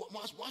now,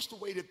 watch the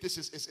way that this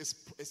is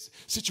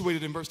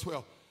situated in verse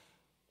 12.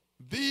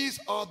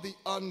 These are the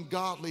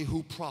ungodly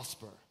who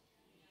prosper.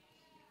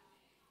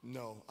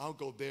 No, I'll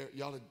go there.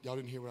 Y'all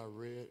didn't hear what I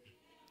read.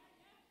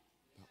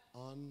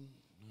 The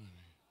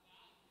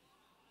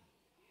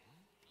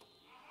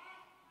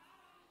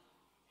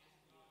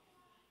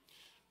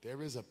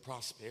There is a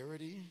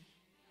prosperity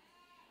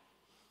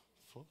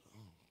for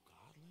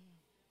godly.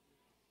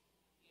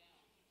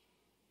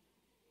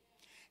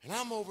 And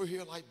I'm over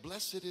here like,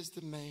 blessed is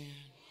the man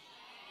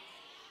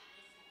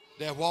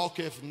that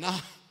walketh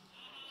not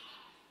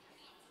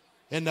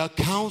in the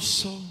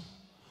counsel.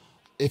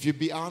 If you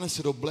be honest,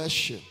 it'll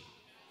bless you.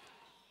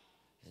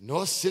 And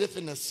nor sitteth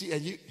in the sea.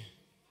 And you,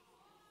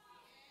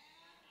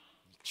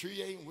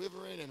 tree ain't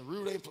withering and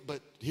root ain't,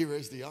 but here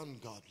is the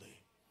ungodly,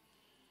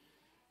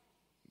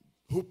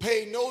 who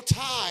pay no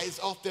tithes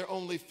off their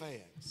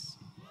OnlyFans.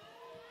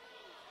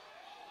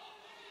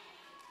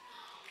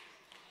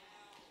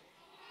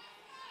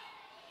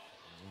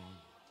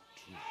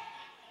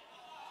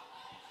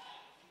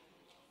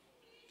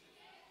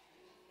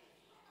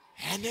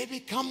 And they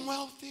become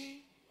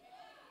wealthy,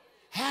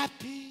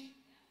 happy,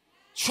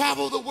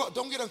 travel the world.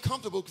 Don't get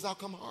uncomfortable, because I'll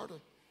come harder.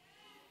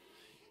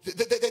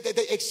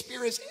 They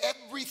experience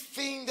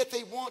everything that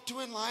they want to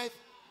in life.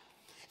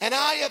 And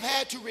I have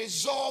had to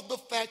resolve the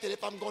fact that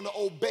if I'm going to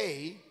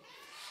obey,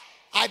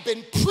 I've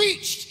been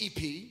preached,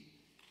 EP,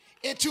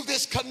 into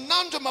this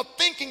conundrum of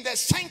thinking that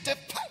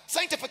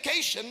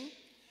sanctification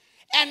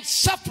and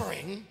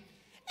suffering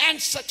and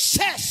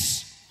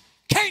success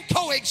can't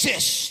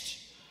coexist.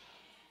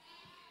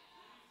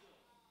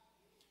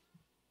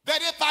 That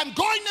if I'm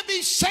going to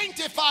be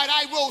sanctified,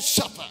 I will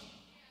suffer.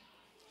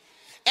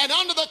 And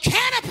under the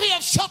canopy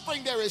of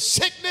suffering, there is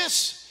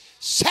sickness,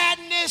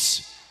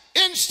 sadness,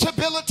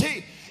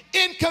 instability,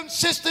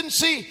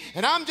 inconsistency,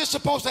 and I'm just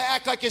supposed to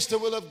act like it's the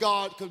will of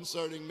God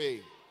concerning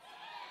me.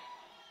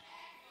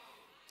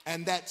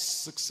 And that's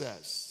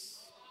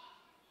success.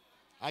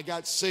 I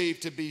got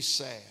saved to be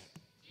sad.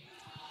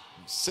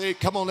 Saved,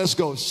 come on, let's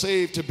go.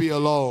 Saved to be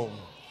alone.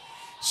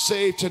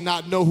 Saved to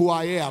not know who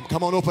I am.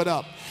 Come on, open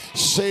up.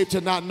 Saved to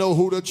not know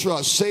who to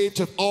trust. Saved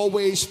to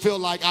always feel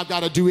like I've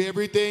got to do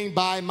everything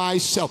by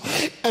myself.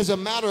 As a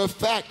matter of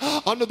fact,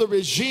 under the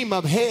regime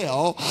of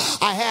hell,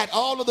 I had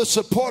all of the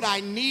support I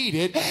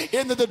needed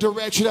in the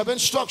direction of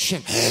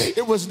instruction.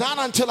 It was not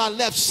until I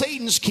left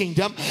Satan's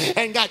kingdom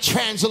and got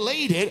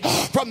translated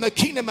from the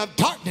kingdom of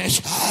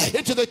darkness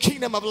into the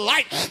kingdom of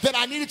light that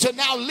I needed to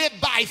now live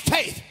by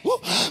faith.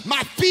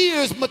 My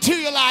fears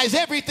materialized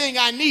everything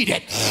I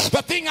needed.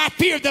 The thing I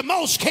feared the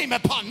most came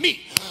upon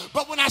me.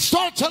 But when I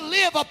started to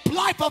live a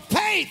life of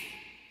faith,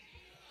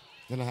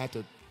 then I had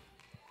to.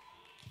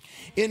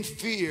 In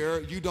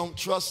fear, you don't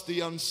trust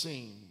the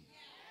unseen.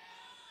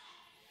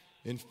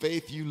 In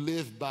faith, you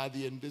live by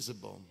the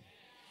invisible.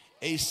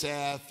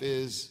 Asaph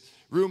is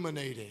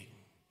ruminating.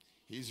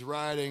 He's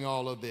writing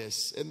all of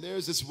this. And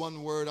there's this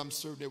one word, I'm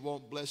certain it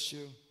won't bless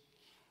you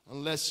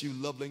unless you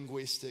love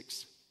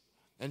linguistics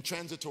and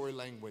transitory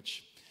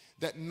language,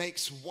 that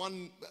makes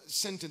one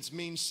sentence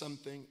mean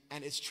something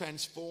and it's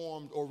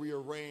transformed or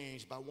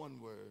rearranged by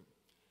one word.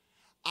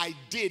 I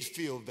did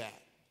feel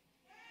that.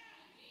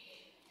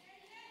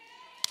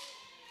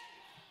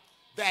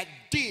 That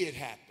did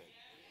happen.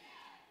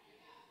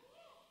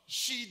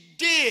 She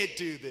did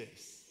do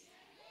this.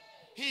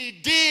 He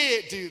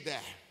did do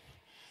that.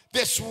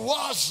 This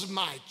was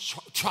my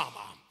trauma.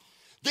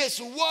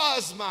 This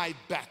was my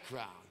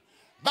background.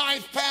 My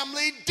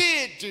family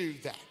did do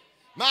that.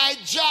 My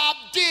job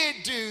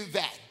did do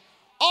that.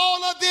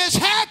 All of this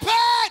happened.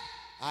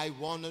 I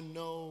want to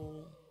know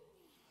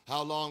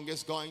how long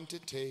it's going to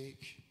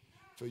take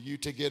for you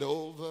to get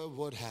over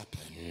what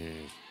happened.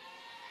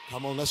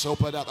 Come on, let's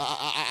open it up.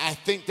 I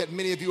think that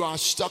many of you are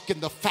stuck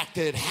in the fact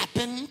that it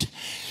happened,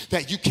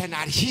 that you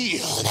cannot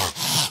heal,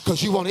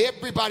 because you want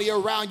everybody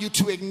around you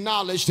to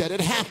acknowledge that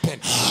it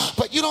happened.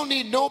 But you don't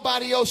need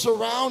nobody else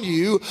around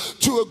you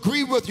to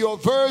agree with your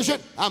version.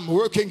 I'm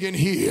working in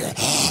here.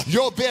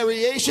 Your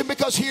variation,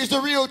 because here's the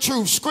real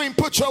truth. Scream,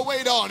 put your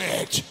weight on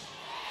it.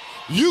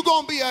 You're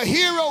going to be a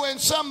hero in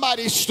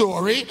somebody's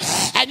story,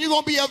 and you're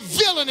going to be a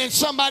villain in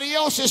somebody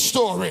else's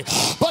story.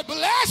 But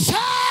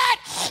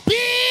blessed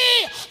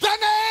be the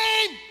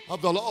name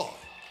of the Lord.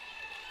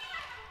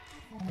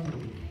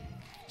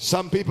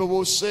 Some people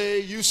will say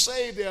you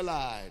saved their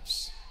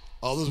lives.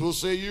 Others will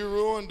say you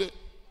ruined it.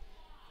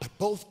 But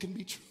both can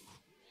be true.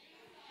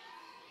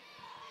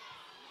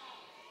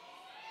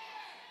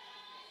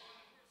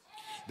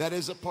 That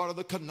is a part of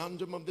the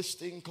conundrum of this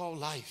thing called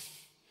life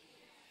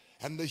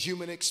and the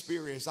human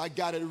experience. I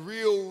got it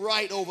real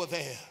right over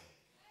there.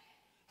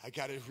 I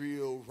got it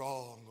real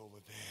wrong over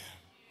there.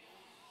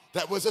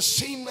 That was a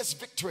seamless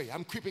victory.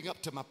 I'm creeping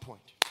up to my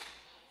point.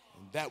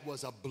 And that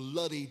was a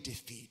bloody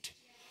defeat.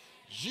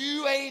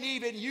 You ain't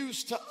even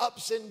used to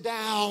ups and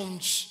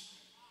downs,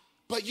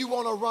 but you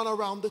want to run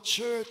around the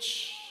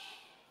church.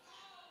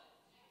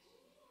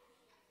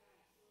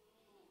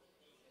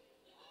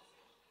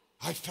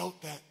 I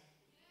felt that.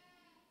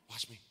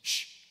 Watch me.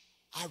 Shh.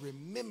 I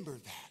remember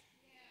that.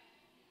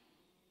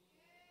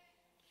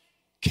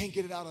 Can't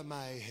get it out of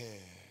my head.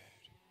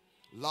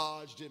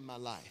 Lodged in my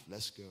life.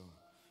 Let's go.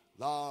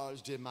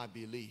 Lodged in my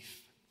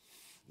belief.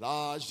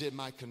 Lodged in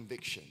my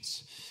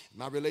convictions.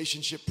 My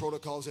relationship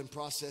protocols and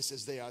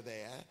processes, they are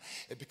there.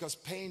 And because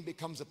pain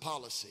becomes a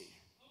policy.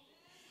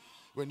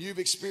 When you've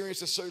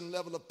experienced a certain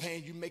level of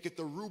pain, you make it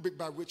the rubric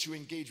by which you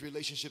engage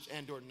relationships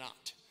and or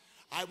not.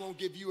 I won't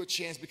give you a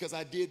chance because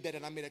I did that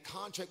and I made a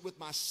contract with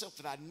myself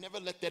that I'd never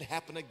let that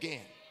happen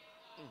again.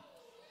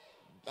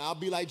 I'll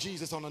be like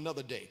Jesus on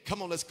another day.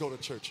 Come on, let's go to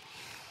church.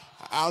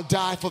 I'll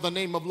die for the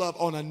name of love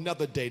on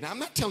another day. Now, I'm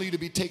not telling you to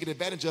be taken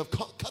advantage of.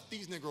 Cut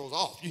these Negroes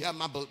off. You have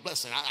my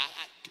blessing. I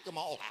kick them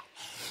all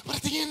out. But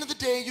at the end of the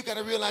day, you got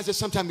to realize that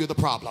sometimes you're the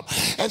problem.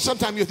 And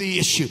sometimes you're the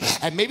issue.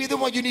 And maybe the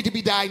one you need to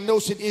be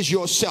diagnosing is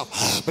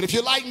yourself. But if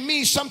you're like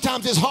me,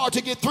 sometimes it's hard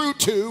to get through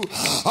to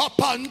up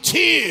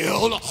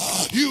until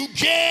you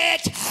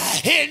get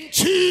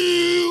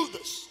into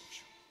the...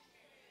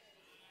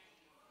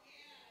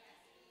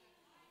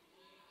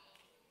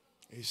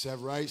 He said,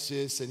 right,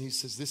 sis, and he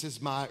says, this is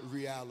my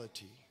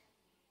reality.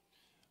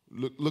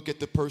 Look at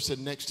the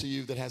person next to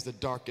you that has the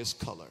darkest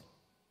color.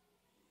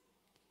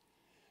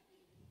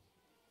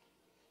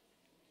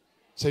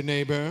 Say,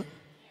 neighbor,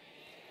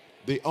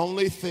 the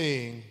only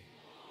thing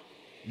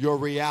your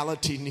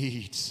reality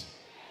needs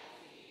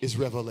is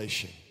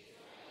revelation.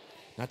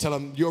 Now tell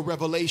them your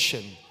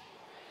revelation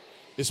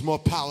is more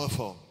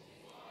powerful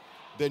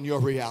than your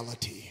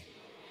reality.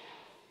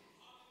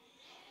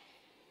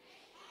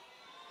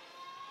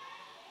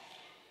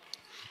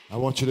 I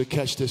want you to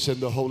catch this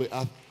in the Holy.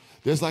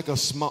 There's like a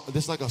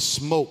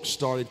smoke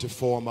starting to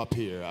form up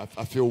here.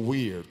 I feel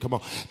weird. Come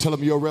on, tell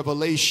them your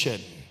revelation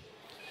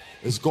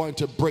is going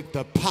to break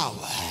the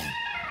power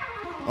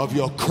of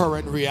your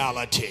current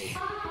reality.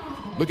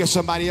 Look at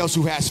somebody else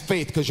who has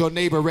faith, because your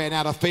neighbor ran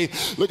out of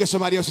faith. Look at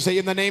somebody else and say,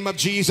 in the name of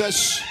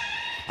Jesus,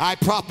 I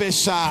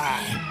prophesy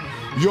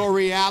your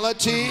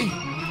reality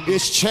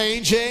is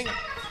changing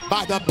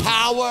by the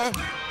power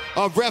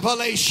of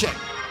revelation.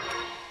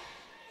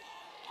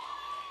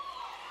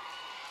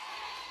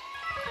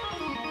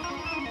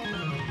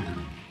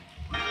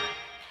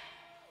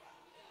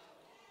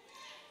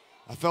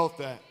 I felt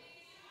that.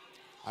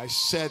 I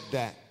said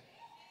that.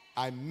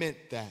 I meant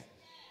that.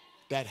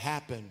 That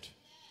happened.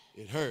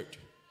 It hurt.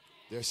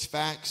 There's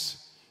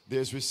facts.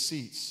 There's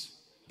receipts.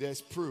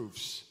 There's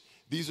proofs.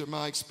 These are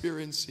my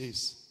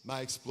experiences,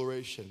 my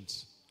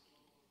explorations.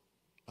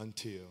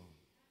 Until.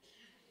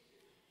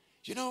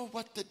 You know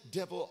what the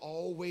devil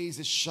always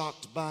is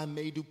shocked by,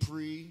 May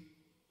Dupree?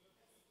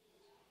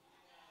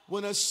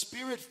 When a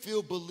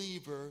spirit-filled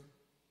believer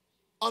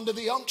under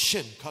the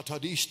unction,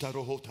 katadishta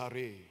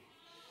rohotare,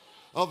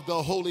 of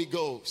the Holy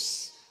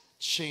Ghost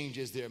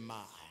changes their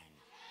mind.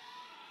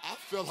 I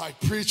feel like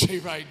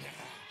preaching right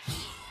now.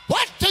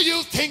 What do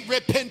you think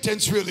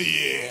repentance really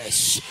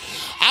is?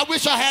 I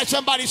wish I had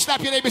somebody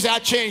slap your neighbor and say, I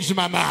changed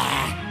my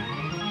mind.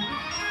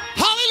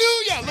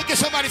 Hallelujah. Look at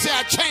somebody and say,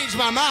 I changed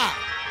my mind.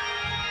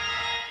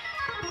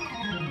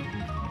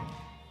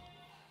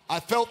 I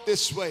felt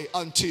this way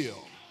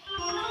until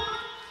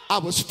I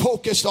was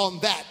focused on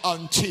that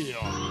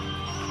until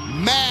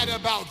mad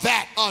about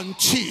that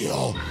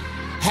until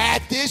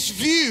had this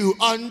view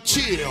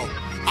until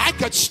I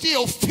could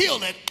still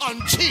feel it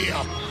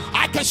until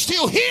I could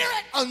still hear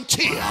it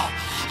until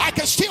I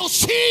could still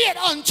see it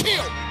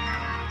until.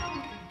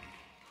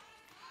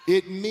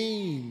 It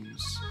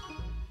means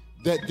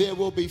that there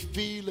will be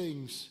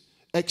feelings,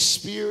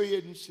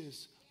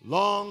 experiences,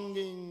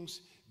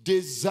 longings,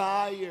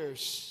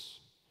 desires,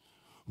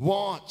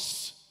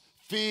 wants,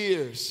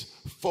 fears,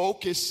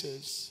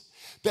 focuses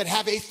that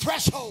have a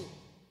threshold.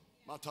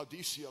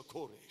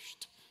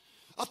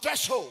 A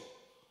threshold,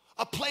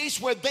 a place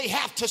where they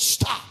have to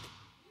stop.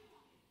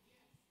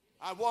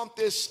 I want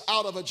this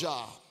out of a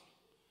job.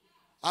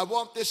 I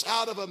want this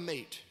out of a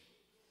mate.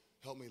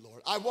 Help me,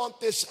 Lord. I want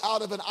this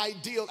out of an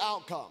ideal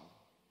outcome.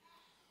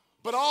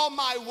 But all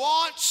my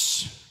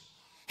wants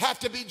have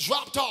to be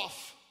dropped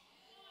off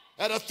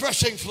at a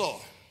threshing floor.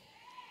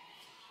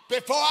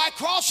 Before I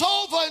cross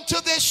over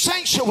into this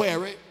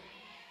sanctuary,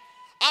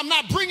 I'm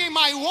not bringing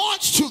my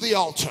wants to the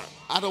altar.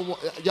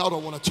 Y'all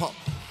don't want to talk.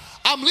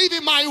 I'm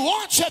leaving my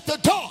wants at the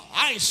door.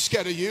 I ain't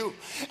scared of you.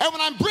 And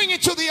when I'm bringing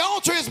to the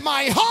altar is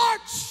my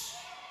heart.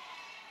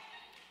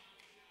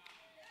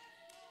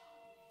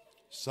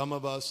 Some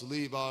of us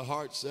leave our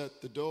hearts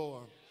at the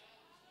door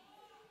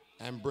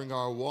and bring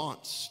our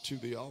wants to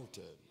the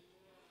altar.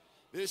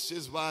 This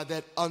is why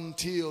that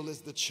until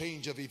is the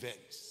change of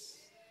events.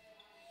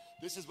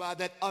 This is why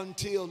that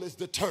until is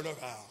the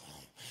turnaround.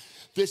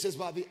 This is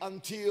why the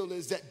until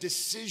is that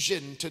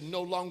decision to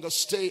no longer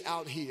stay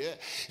out here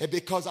and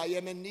because I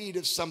am in need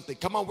of something.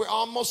 Come on, we're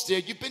almost there.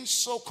 You've been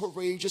so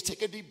courageous.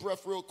 Take a deep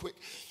breath real quick.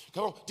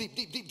 Come on, deep,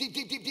 deep, deep, deep,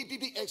 deep, deep, deep,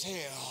 deep, deep.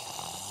 Exhale.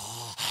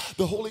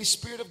 The Holy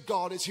Spirit of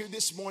God is here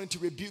this morning to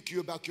rebuke you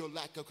about your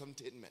lack of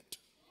contentment.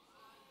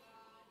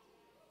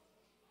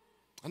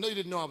 I know you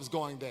didn't know I was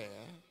going there.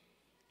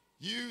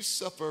 You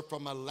suffer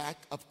from a lack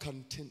of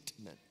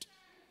contentment.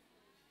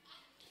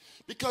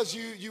 Because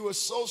you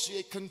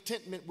associate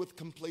contentment with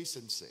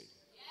complacency.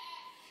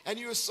 And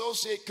you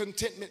associate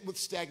contentment with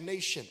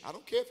stagnation. I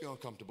don't care if you're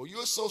uncomfortable.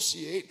 You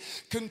associate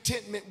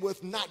contentment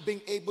with not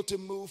being able to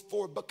move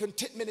forward. But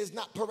contentment is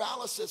not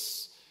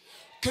paralysis.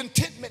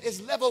 Contentment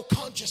is level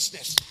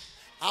consciousness.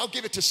 I'll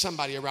give it to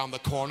somebody around the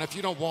corner. If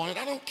you don't want it,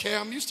 I don't care.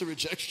 I'm used to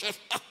rejection.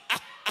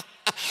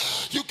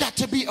 You got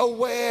to be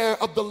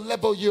aware of the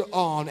level you're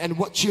on and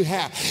what you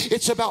have.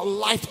 It's about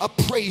life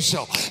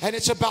appraisal and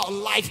it's about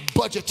life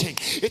budgeting.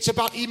 It's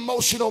about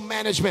emotional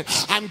management.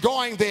 I'm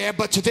going there,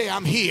 but today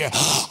I'm here.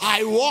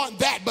 I want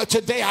that, but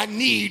today I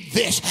need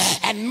this.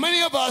 And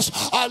many of us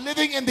are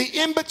living in the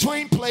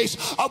in-between place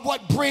of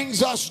what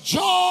brings us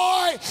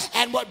joy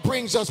and what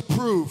brings us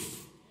proof.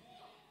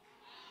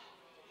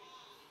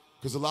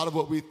 Because a lot of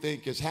what we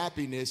think is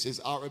happiness is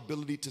our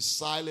ability to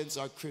silence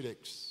our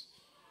critics,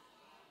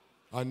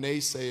 our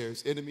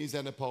naysayers, enemies,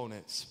 and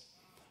opponents,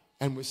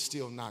 and we're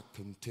still not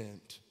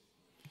content.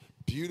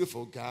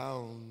 Beautiful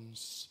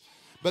gowns,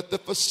 but the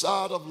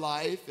facade of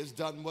life has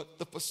done what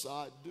the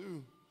facade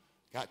do.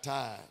 Got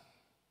tired.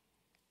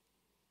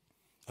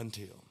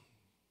 Until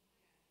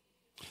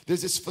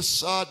there's this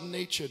facade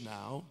nature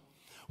now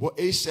where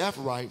Asaph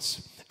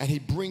writes, and he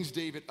brings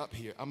David up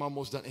here. I'm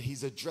almost done. And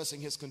he's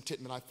addressing his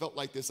contentment. I felt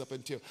like this up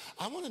until.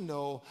 I want to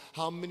know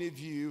how many of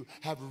you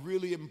have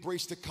really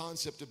embraced the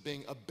concept of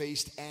being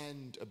abased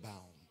and abound.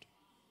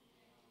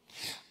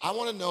 I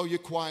want to know, you're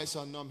quiet,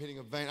 so I know I'm hitting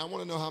a vein. I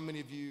want to know how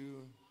many of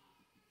you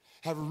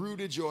have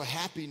rooted your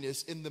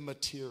happiness in the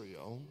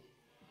material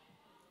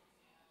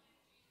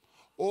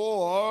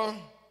or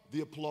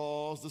the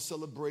applause, the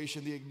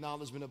celebration, the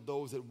acknowledgement of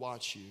those that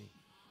watch you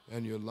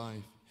and your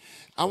life.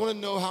 I want to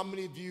know how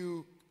many of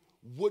you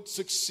would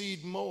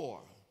succeed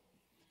more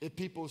if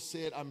people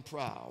said, I'm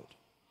proud,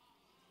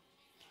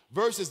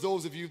 versus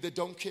those of you that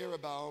don't care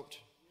about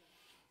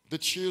the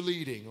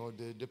cheerleading or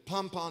the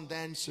pom-pom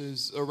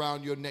dances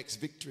around your next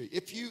victory.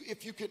 If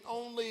you can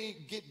only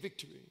get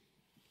victory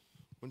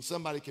when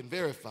somebody can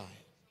verify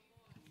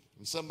it,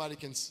 when somebody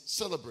can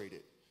celebrate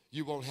it,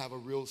 you won't have a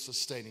real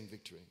sustaining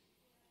victory.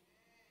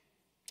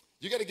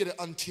 You got to get an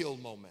until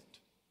moment.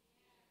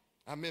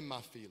 I'm in my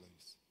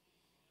feelings,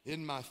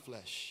 in my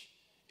flesh,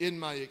 in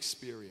my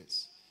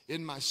experience,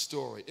 in my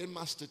story, in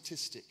my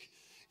statistic,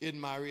 in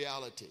my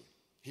reality.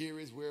 Here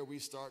is where we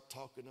start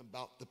talking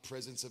about the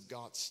presence of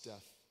God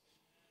stuff.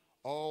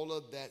 All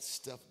of that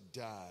stuff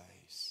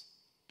dies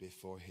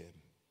before him.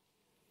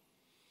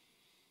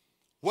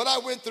 What I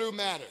went through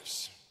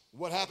matters.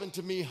 What happened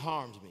to me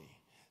harmed me.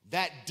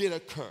 That did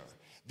occur.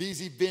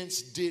 These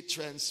events did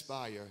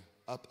transpire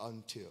up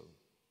until.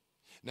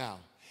 Now,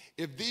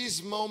 if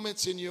these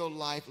moments in your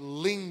life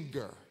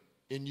linger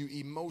in you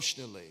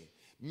emotionally,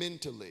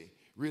 mentally,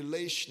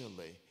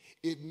 relationally,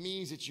 it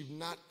means that you've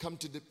not come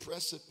to the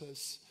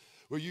precipice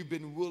where you've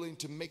been willing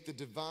to make the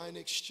divine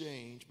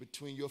exchange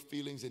between your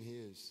feelings and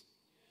his,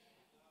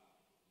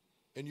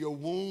 and your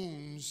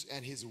wounds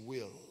and his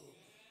will.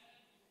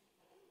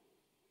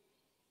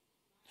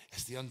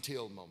 That's the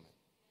until moment.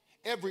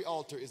 Every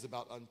altar is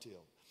about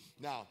until.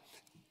 Now,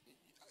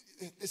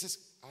 this is,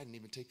 I didn't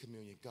even take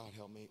communion. God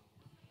help me.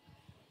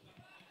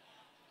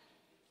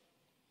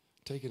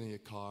 Take it in your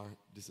car.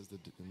 This is the,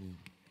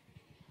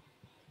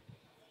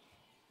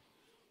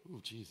 oh,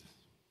 Jesus.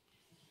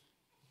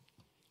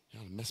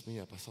 Y'all messed me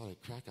up. I saw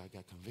that crack. I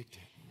got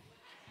convicted.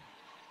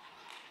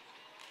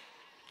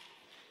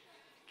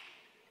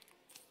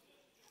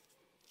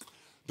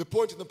 The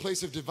point in the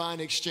place of divine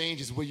exchange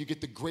is where you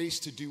get the grace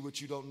to do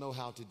what you don't know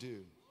how to do.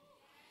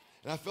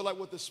 And I feel like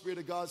what the Spirit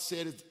of God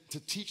said is to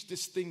teach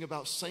this thing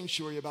about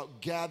sanctuary,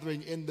 about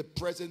gathering in the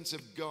presence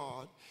of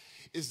God,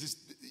 is this: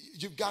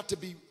 you've got to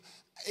be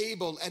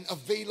able and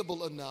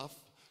available enough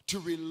to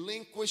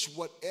relinquish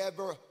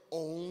whatever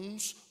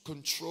owns,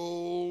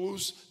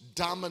 controls,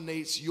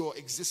 dominates your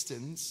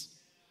existence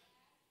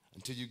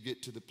until you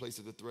get to the place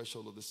of the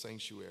threshold of the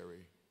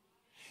sanctuary.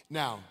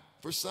 Now,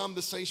 for some,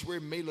 the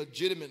sanctuary may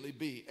legitimately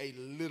be a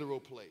literal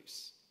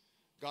place.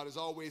 God has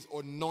always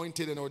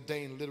anointed and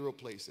ordained literal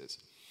places.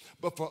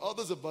 But for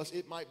others of us,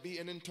 it might be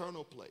an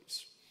internal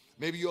place.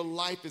 Maybe your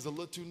life is a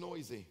little too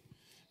noisy.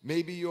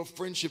 Maybe your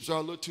friendships are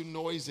a little too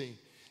noisy.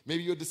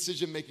 Maybe your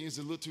decision making is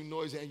a little too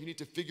noisy, and you need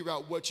to figure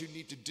out what you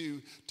need to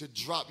do to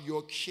drop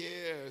your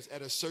cares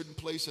at a certain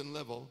place and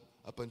level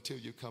up until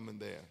you come in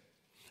there.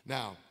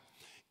 Now,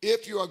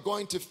 if you are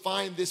going to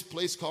find this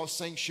place called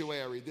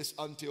sanctuary, this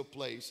until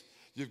place,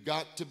 you've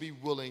got to be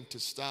willing to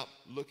stop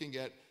looking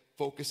at,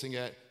 focusing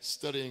at,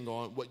 studying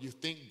on what you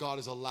think God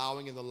is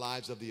allowing in the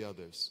lives of the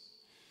others.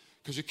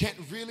 Because you can't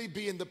really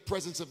be in the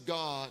presence of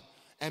God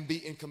and be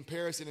in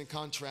comparison and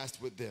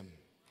contrast with them.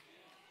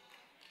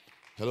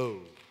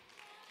 Hello.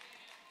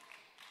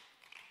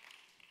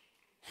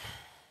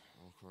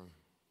 Okay.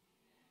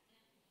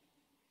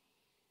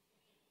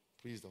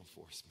 Please don't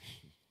force me.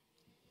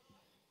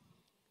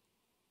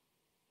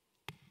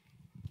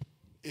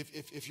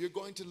 If you're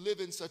going to live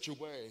in such a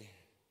way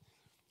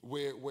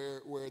where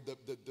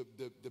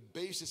the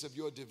basis of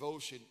your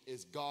devotion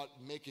is God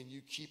making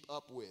you keep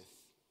up with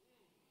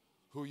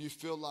who you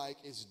feel like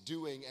is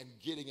doing and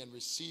getting and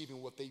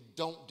receiving what they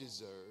don't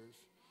deserve,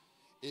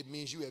 it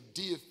means you have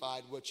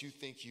deified what you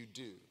think you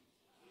do.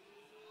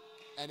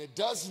 And it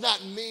does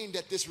not mean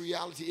that this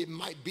reality, it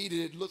might be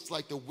that it looks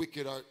like the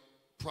wicked are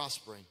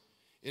prospering.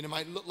 And it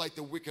might look like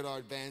the wicked are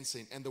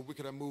advancing and the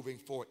wicked are moving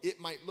forward.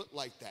 It might look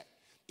like that.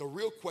 The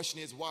real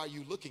question is, why are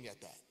you looking at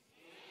that?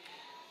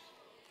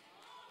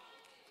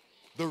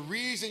 The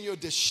reason you're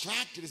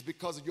distracted is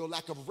because of your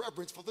lack of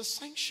reverence for the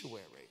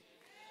sanctuary.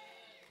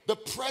 The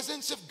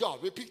presence of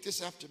God. Repeat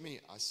this after me.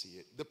 I see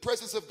it. The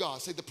presence of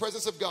God. Say, the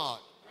presence of God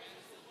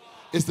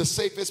is the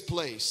safest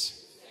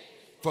place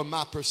from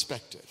my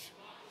perspective.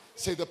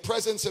 Say, the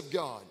presence of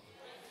God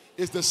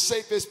is the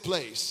safest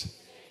place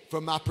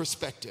from my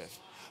perspective.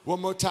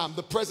 One more time.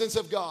 The presence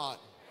of God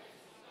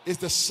is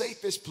the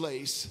safest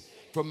place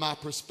from my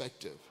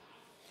perspective.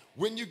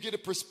 When you get a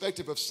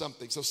perspective of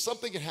something, so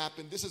something can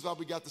happen. This is why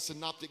we got the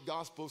synoptic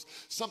gospels.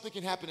 Something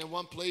can happen in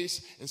one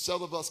place, and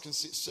several of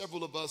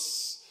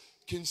us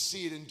can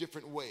see it in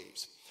different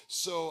ways.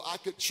 So I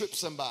could trip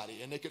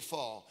somebody and they could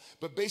fall.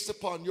 But based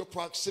upon your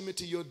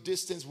proximity, your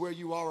distance, where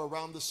you are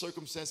around the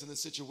circumstance and the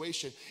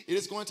situation, it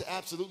is going to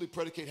absolutely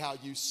predicate how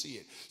you see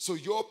it. So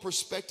your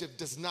perspective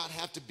does not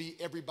have to be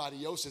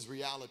everybody else's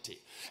reality.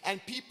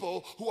 And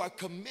people who are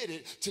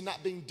committed to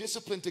not being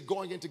disciplined to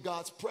going into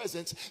God's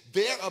presence,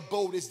 their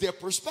abode is their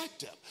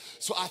perspective.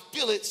 So I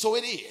feel it, so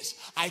it is.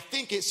 I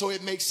think it, so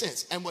it makes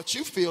sense. And what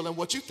you feel and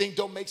what you think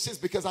don't make sense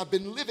because I've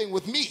been living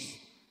with me.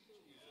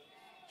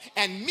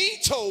 And me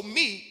told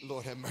me,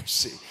 Lord have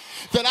mercy,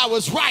 that I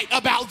was right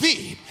about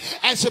thee.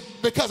 And so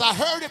because I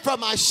heard it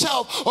from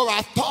myself, or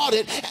I thought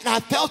it and I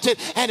felt it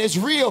and it's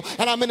real,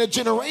 and I'm in a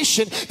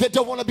generation that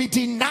don't want to be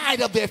denied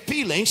of their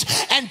feelings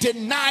and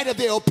denied of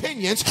their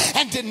opinions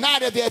and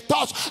denied of their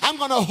thoughts. I'm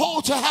going to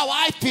hold to how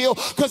I feel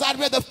because I'd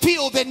rather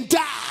feel than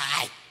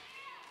die.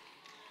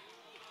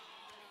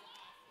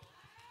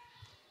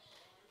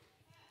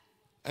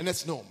 And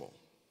that's normal.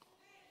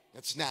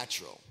 That's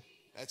natural.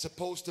 That's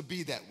supposed to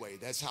be that way.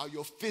 That's how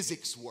your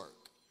physics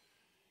work.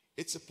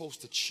 It's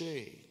supposed to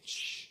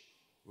change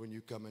when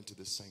you come into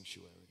the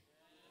sanctuary.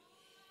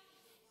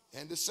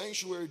 And the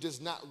sanctuary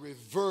does not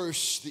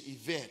reverse the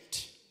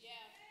event.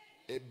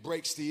 It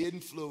breaks the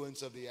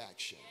influence of the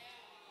action.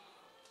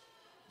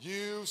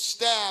 You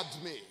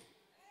stabbed me.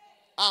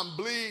 I'm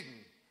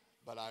bleeding,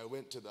 but I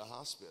went to the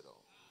hospital.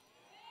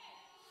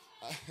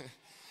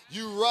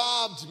 You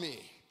robbed me,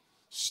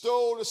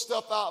 stole the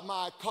stuff out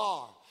my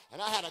car.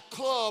 And I had a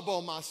club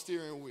on my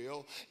steering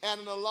wheel and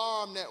an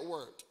alarm that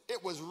worked.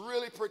 It was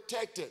really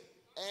protected.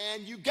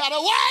 And you got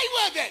away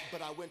with it.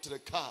 But I went to the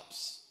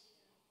cops.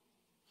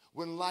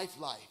 When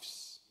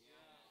life's.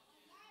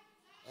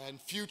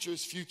 And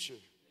future's future.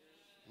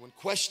 When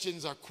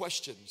questions are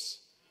questions.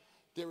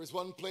 There is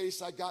one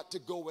place I got to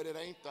go where it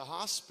ain't the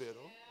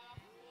hospital.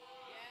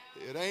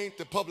 It ain't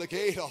the public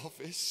aid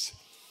office.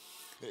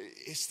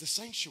 It's the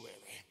sanctuary.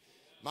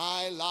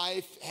 My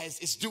life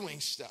is doing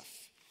stuff.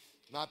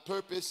 My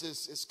purpose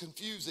is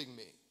confusing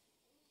me.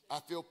 I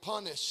feel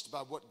punished by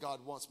what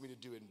God wants me to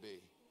do and be.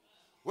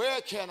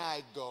 Where can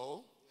I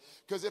go?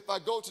 Because if I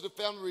go to the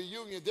family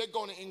reunion, they're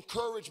going to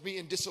encourage me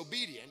in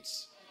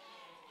disobedience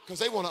because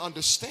they want to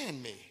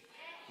understand me.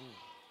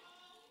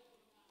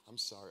 I'm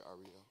sorry,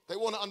 Ariel. They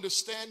want to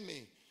understand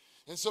me.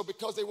 And so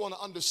because they want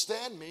to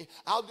understand me,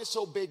 I'll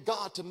disobey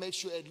God to make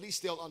sure at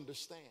least they'll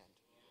understand.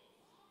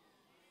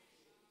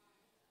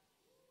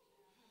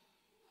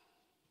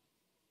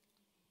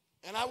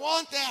 And I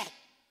want that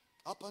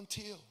up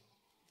until.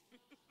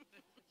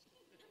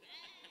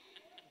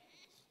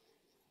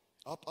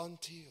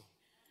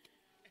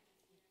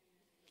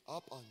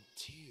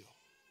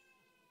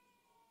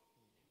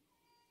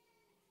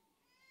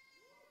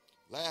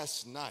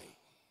 Last night,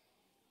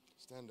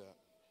 Stand up.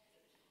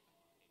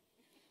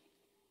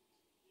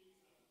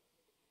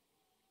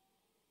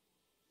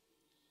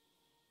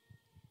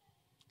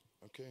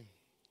 Okay.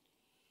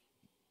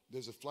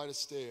 There's a flight of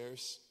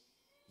stairs.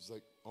 It's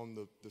like on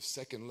the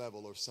second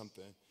level or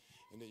something.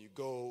 And then you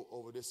go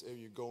over this area,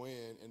 you go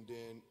in, and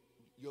then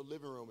your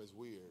living room is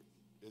weird.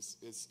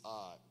 It's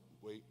odd.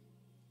 Wait.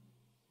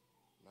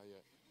 Not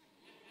yet.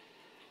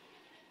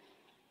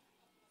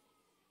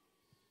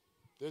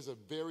 There's a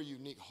very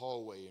unique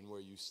hallway in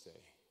where you stay.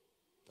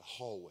 The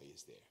hallway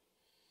is there.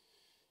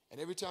 And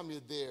every time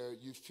you're there,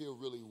 you feel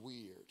really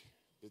weird.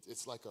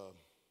 It's like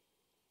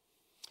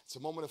it's a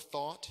moment of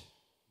thought.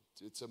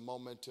 It's a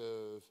moment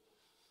of,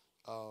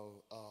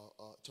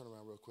 turn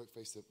around real quick,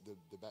 face the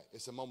back.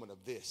 It's a moment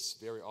of this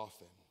very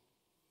often,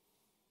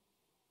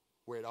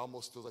 where it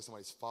almost feels like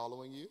somebody's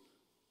following you,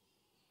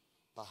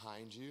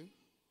 behind you.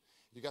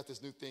 You got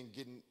this new thing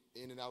getting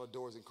in and out of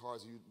doors and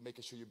cars, you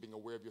making sure you're being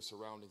aware of your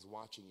surroundings,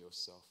 watching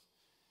yourself.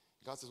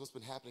 God says what's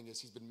been happening is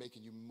he's been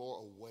making you more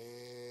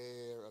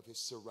aware of his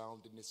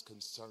surroundings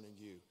concerning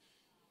you.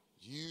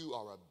 You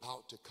are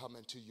about to come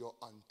into your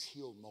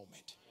until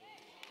moment.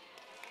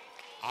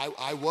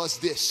 I was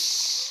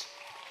this.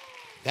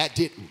 That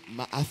did.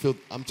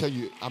 I'm telling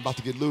you, I'm about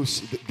to get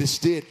loose.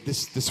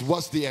 This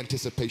was the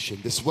anticipation.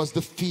 This was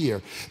the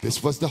fear.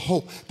 This was the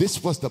hope.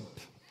 This was the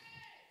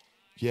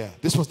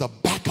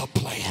backup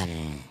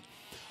plan.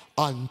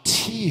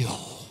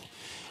 Until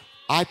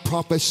I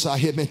prophesy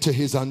him into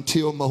his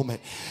until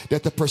moment,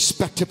 that the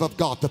perspective of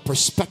God, the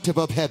perspective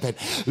of heaven,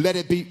 let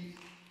it be.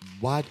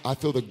 Why? I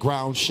feel the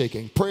ground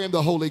shaking. Pray in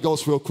the Holy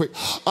Ghost real quick.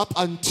 Up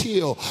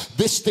until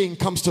this thing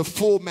comes to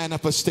full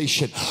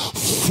manifestation,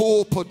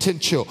 full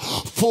potential,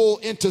 full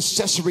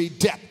intercessory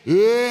depth,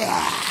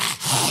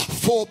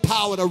 full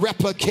power to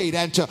replicate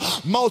and to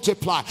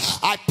multiply.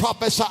 I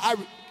prophesy.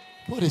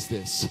 What is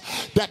this?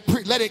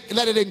 Let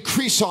it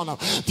increase on them.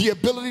 The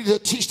ability to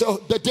teach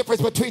the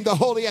difference between the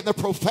holy and the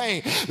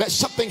profane. Let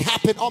something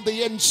happen on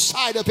the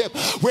inside of him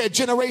where a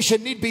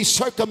generation need be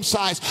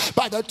circumcised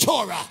by the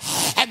Torah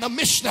and the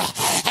Mishnah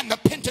and the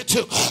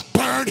Pentateuch.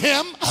 Burn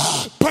him,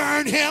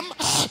 burn him,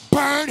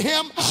 burn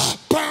him,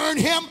 burn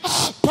him,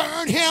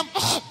 burn him,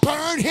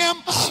 burn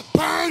him,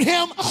 burn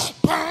him,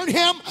 burn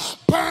him,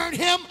 burn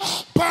him,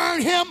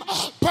 burn him,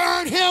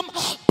 burn him,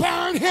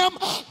 burn him,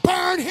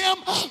 burn him.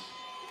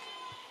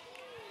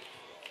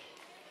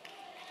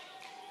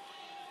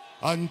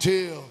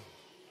 Until,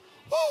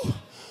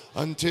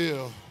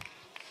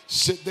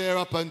 sit there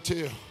up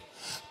until,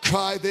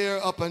 cry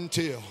there up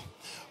until,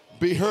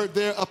 be hurt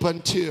there up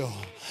until,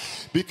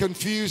 be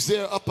confused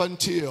there up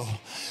until,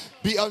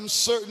 be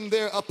uncertain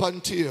there up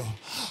until.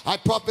 I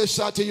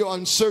prophesy to your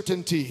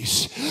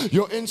uncertainties,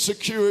 your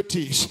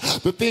insecurities,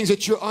 the things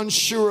that you're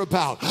unsure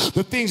about,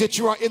 the things that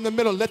you are in the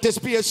middle. Let this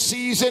be a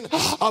season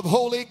of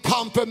holy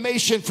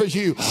confirmation for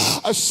you,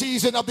 a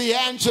season of the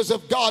answers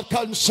of God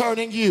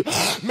concerning you.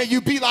 May you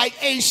be like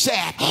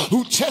Asaph,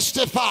 who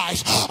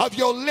testifies of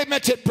your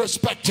limited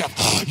perspective,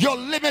 your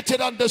limited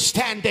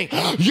understanding,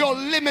 your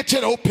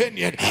limited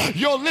opinion,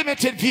 your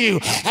limited view.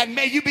 And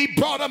may you be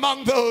brought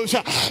among those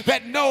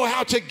that know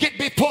how to get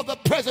before the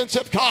presence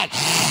of God.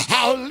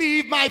 I'll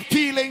leave my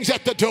feelings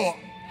at the door.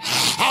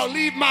 I'll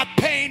leave my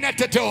pain at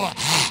the door.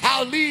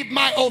 I'll leave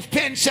my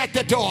offense at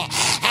the door.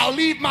 I'll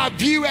leave my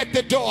view at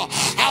the door.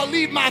 I'll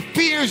leave my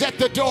fears at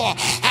the door.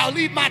 I'll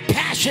leave my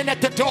passion at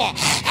the door.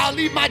 I'll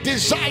leave my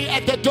desire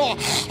at the door.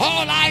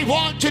 All I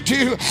want to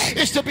do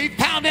is to be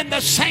found in the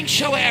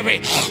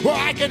sanctuary where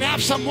I can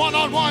have some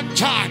one-on-one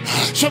time,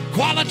 some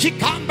quality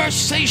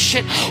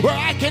conversation, where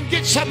I can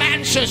get some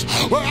answers,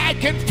 where I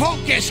can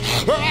focus,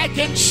 where I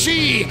can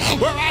see,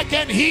 where I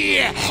can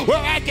hear,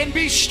 where I can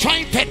be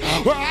strengthened,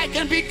 where I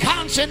can be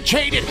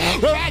concentrated,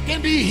 where I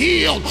can be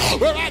healed,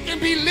 where I can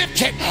be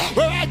lifted,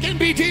 where I can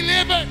be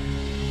delivered.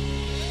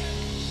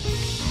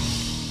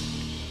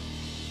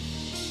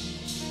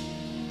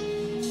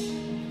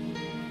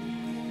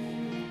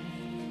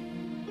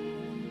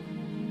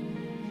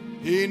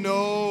 He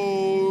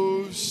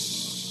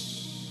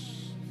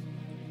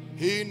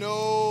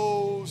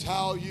knows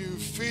how you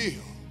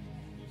feel.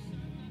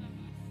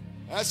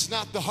 That's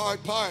not the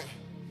hard part.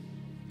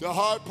 The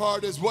hard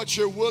part is what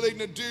you're willing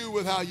to do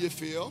with how you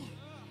feel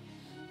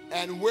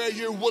and where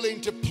you're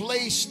willing to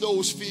place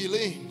those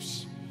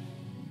feelings.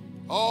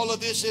 All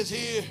of this is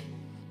here,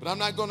 but I'm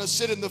not going to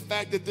sit in the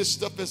fact that this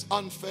stuff is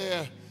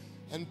unfair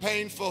and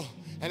painful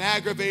and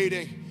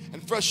aggravating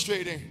and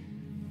frustrating.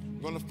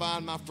 I'm going to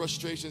find my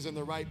frustrations in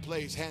the right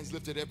place, hands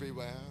lifted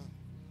everywhere.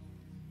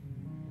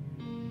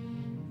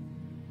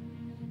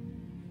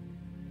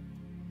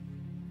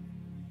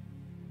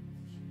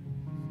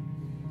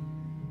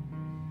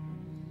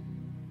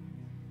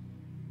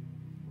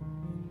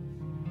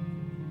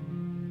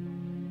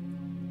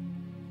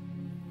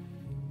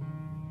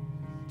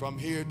 From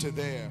here to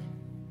there.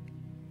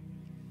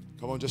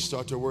 Come on, just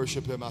start to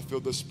worship him. I feel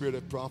the spirit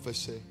of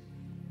prophecy.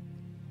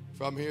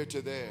 From here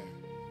to there.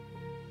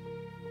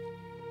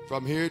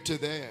 From here to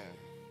there.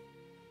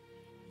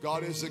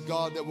 God is a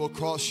God that will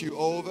cross you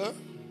over.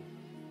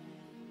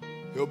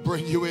 He'll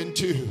bring you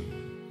into.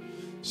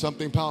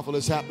 Something powerful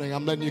is happening.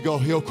 I'm letting you go.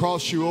 He'll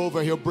cross you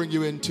over. He'll bring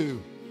you in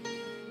too.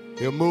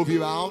 He'll move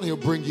you out. He'll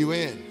bring you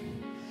in.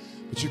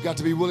 But you've got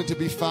to be willing to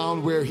be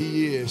found where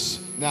he is.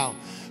 Now,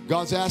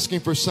 God's asking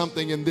for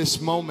something in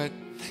this moment.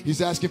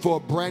 He's asking for a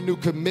brand new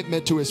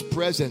commitment to his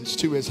presence,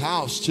 to his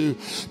house, to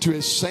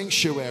his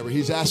sanctuary.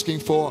 He's asking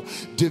for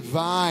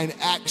divine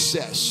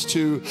access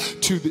to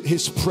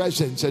his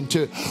presence and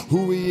to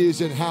who he is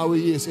and how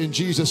he is. In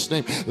Jesus'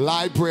 name,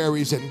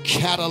 libraries and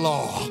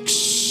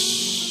catalogs.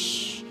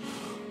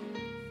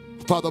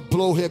 Father,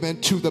 blow him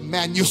into the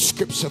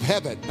manuscripts of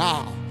heaven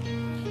now.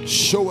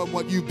 Show him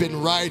what you've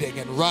been writing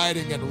and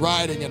writing and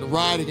writing and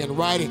writing and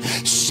writing.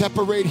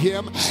 Separate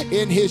him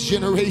in his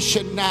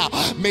generation now.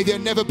 May there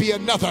never be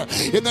another.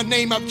 In the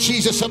name of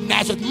Jesus of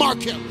Nazareth,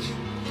 mark him.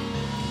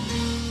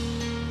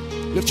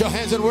 Lift your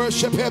hands and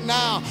worship him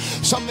now.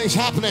 Something's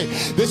happening.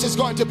 This is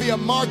going to be a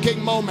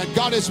marking moment.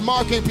 God is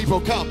marking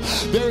people. Come.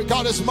 There,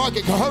 God is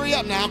marking. Hurry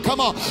up now. Come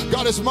on.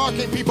 God is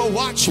marking people.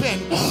 Watchmen.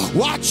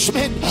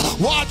 Watchmen.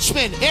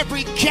 Watchmen.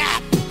 Every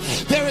gap.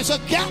 There is a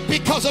gap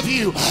because of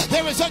you.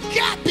 There is a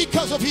gap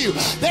because of you.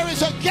 There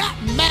is a gap.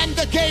 Man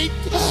the gate.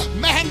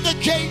 Man the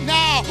gate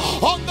now.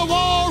 On the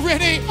wall,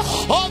 ready.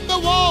 On the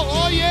wall.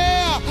 Oh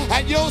yeah.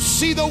 And you'll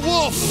see the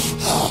wolf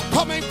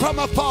coming from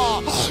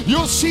afar.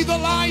 You'll see the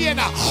lion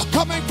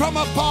coming from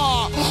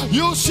afar.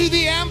 You'll see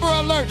the Amber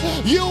Alert.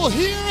 You'll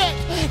hear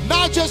it.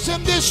 Not just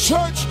in this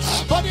church,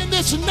 but in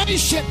this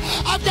nation.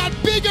 I've got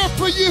bigger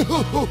for you.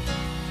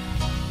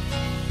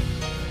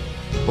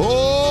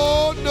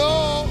 Oh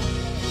no.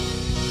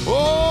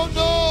 Oh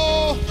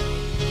no.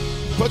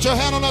 Put your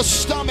hand on the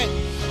stomach.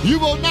 You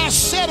will not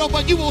settle,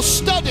 but you will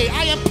study.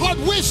 I impart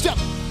wisdom.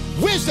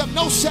 Wisdom,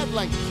 no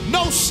settling.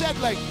 No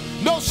settling.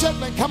 No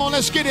settling. Come on,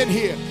 let's get in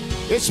here.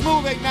 It's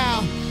moving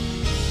now.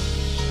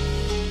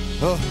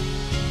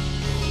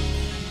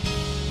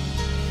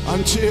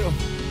 Until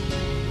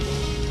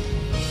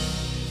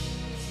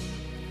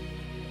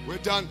we're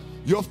done.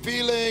 Your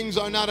feelings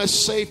are not a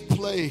safe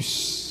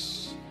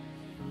place.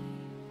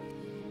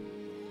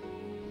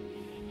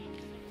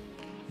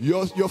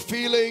 Your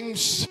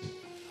feelings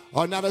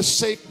are not a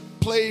safe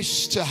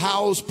place to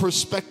house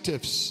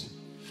perspectives.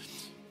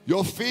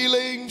 Your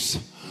feelings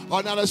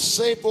are not a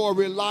safe or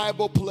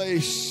reliable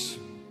place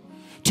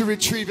to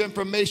retrieve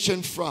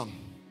information from.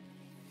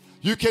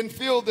 You can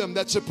feel them.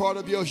 That's a part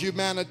of your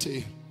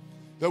humanity.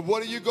 But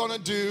what are you going to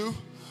do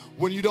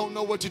when you don't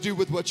know what to do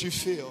with what you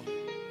feel?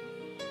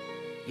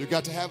 You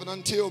got to have an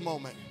until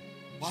moment.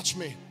 Watch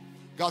me.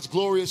 God's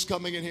glory is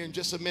coming in here in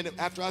just a minute.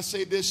 After I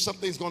say this,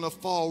 something's going to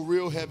fall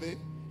real heavy.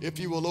 If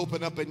you will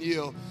open up and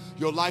yield,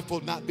 your life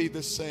will not be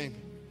the same.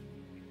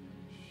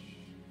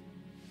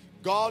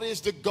 God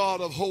is the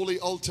God of holy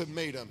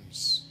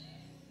ultimatums.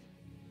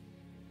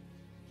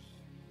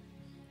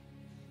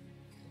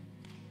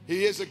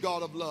 He is a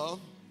God of love,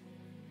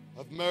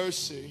 of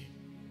mercy,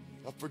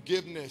 of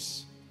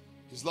forgiveness.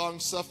 He's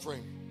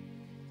long-suffering,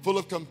 full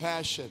of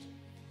compassion.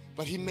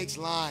 But he makes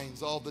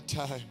lines all the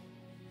time.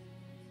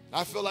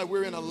 I feel like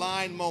we're in a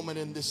line moment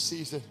in this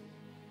season.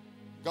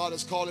 God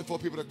is calling for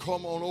people to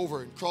come on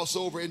over and cross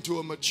over into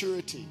a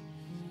maturity,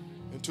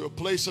 into a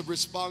place of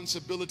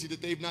responsibility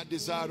that they've not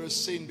desired or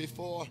seen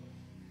before.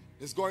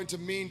 It's going to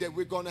mean that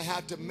we're going to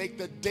have to make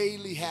the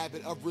daily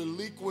habit of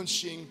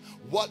relinquishing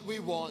what we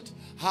want,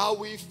 how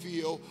we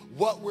feel,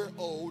 what we're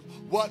owed,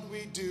 what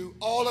we do,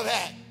 all of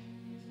that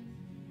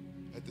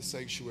at the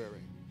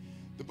sanctuary.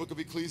 The book of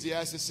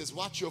Ecclesiastes says,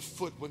 watch your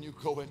foot when you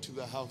go into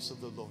the house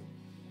of the Lord.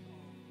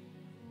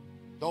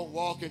 Don't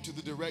walk into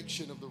the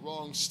direction of the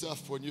wrong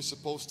stuff when you're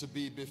supposed to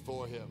be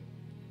before him.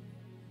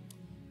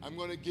 I'm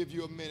going to give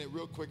you a minute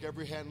real quick.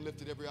 Every hand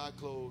lifted, every eye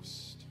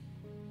closed.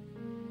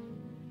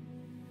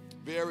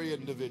 Very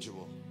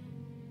individual.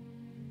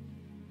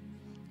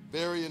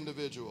 Very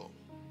individual.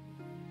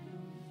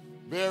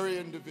 Very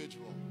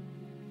individual.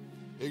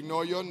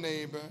 Ignore your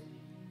neighbor.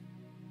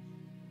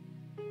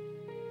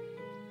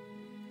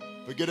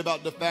 Forget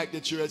about the fact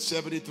that you're at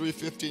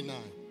 7359.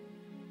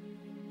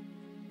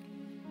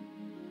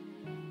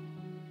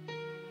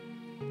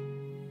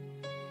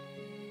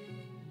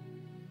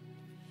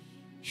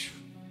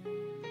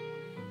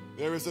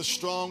 There is a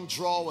strong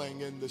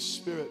drawing in the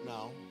spirit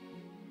now.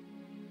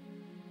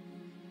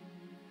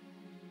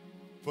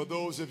 For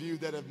those of you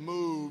that have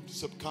moved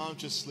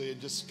subconsciously and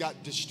just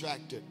got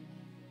distracted.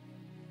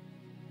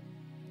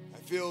 I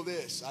feel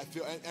this. I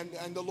feel,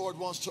 and the Lord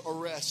wants to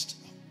arrest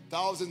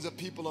thousands of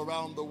people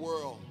around the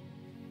world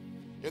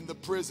in the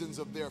prisons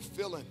of their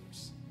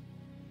feelings.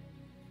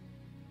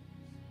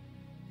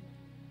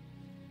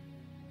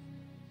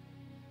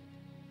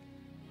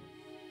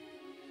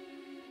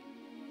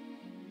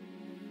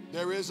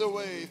 There is a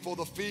way for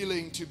the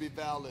feeling to be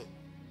valid,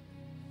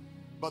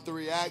 but the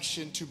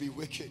reaction to be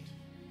wicked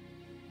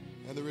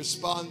and the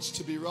response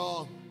to be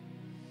wrong.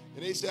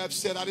 And Asaph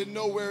said, I didn't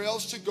know where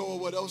else to go or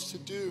what else to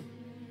do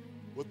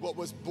with what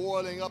was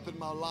boiling up in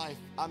my life.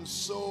 I'm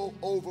so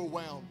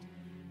overwhelmed.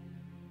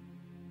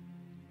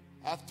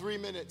 I have 3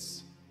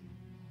 minutes.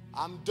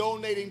 I'm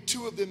donating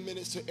 2 of them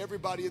minutes to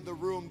everybody in the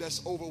room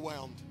that's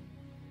overwhelmed.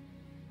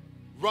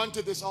 Run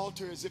to this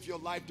altar as if your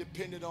life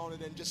depended on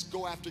it and just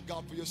go after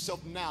God for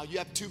yourself now. You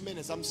have 2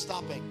 minutes. I'm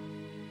stopping.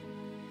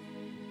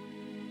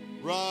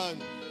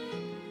 Run.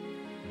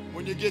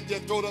 When you get there,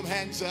 throw them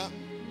hands up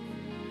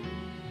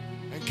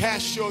and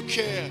cast your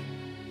care.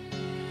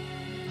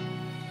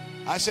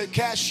 I said,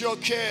 cast your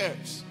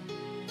cares.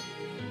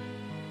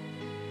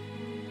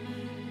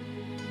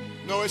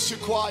 No, it's too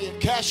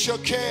quiet. Cast your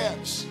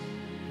cares.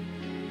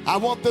 I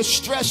want the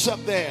stress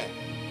up there,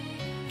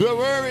 the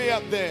worry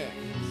up there,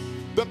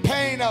 the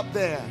pain up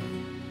there.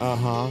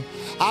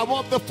 I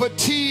want the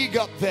fatigue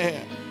up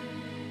there.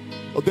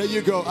 Oh, there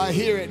you go. I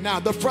hear it now.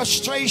 The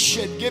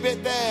frustration, give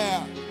it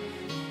there.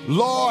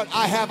 Lord,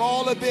 I have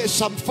all of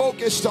this I'm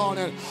focused on,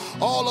 and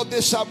all of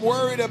this I'm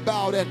worried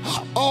about, and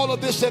all of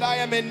this that I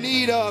am in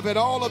need of, and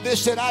all of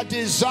this that I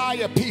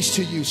desire. Peace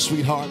to you,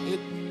 sweetheart.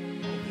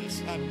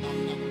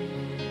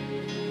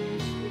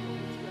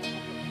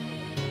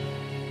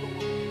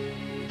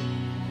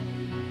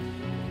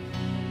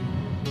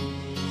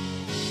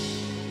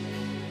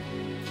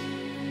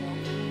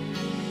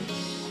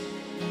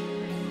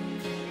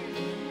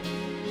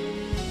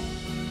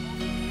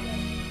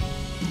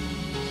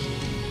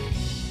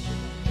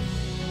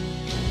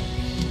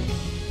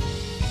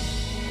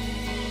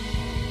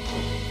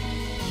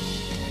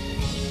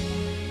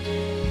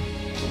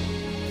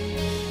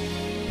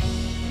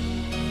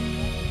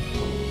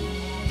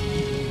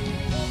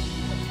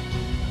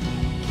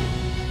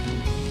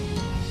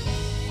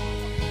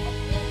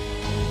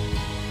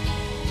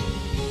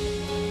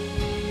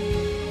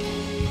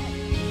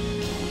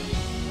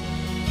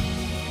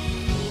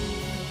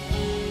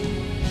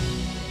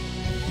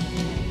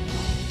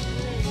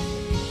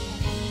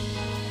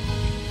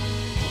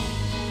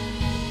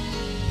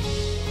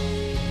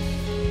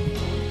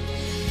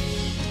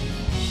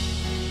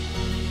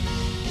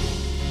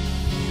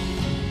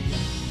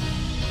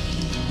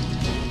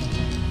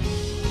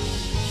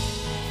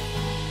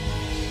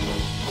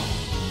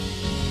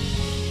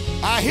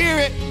 I hear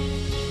it.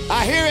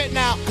 I hear it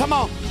now. Come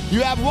on.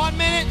 You have 1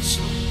 minute,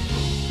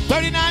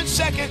 39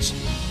 seconds.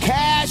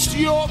 Cast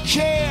your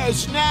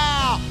cares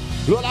now.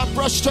 Lord, I'm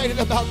frustrated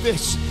about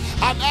this.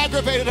 I'm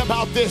aggravated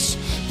about this.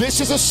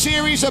 This is a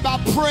series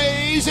about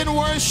praise and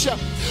worship.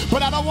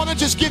 But I don't want to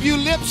just give you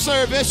lip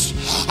service.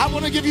 I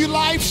want to give you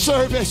life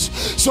service.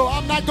 So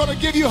I'm not going to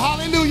give you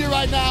hallelujah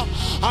right now.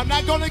 I'm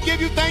not going to give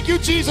you thank you,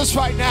 Jesus,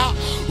 right now.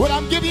 What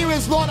I'm giving you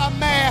is, Lord, I'm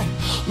mad.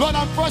 Lord,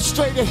 I'm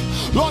frustrated.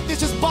 Lord,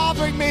 this is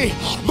bothering me.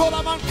 Lord,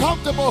 I'm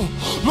uncomfortable.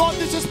 Lord,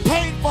 this is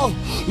painful.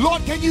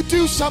 Lord, can you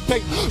do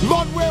something?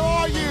 Lord, where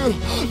are you?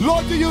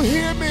 Lord, do you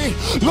hear me?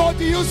 Lord,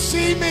 do you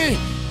see me?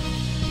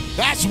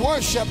 That's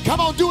worship.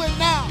 Come on, do it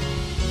now.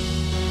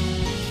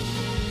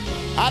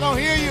 I don't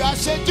hear you. I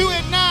said do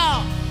it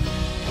now.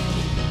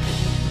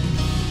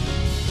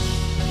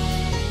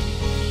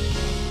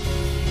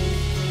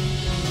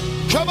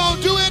 Come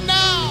on, do it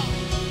now.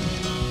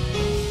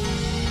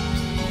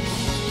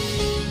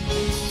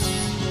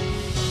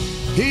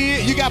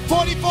 You got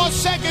 44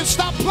 seconds.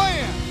 Stop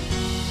playing.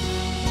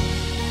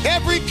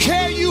 Every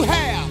care you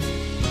have,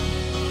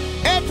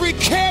 every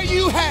care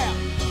you have,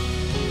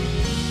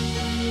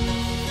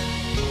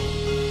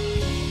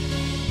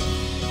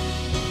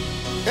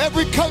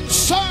 every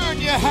concern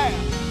you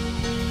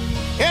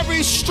have,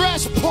 every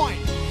stress point,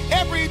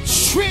 every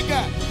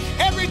trigger,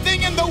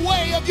 everything in the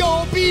way of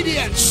your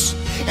obedience,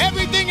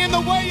 everything in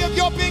the way of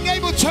your being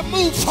able to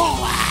move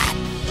forward,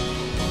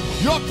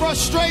 your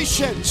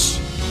frustrations,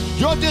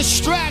 your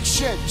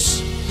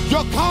distractions,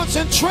 your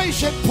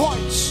concentration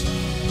points,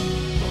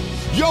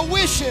 your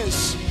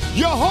wishes,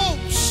 your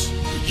hopes,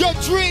 your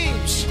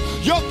dreams,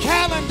 your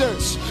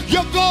calendars,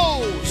 your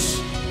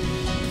goals,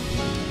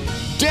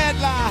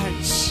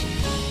 deadlines,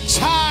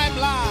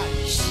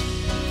 timelines.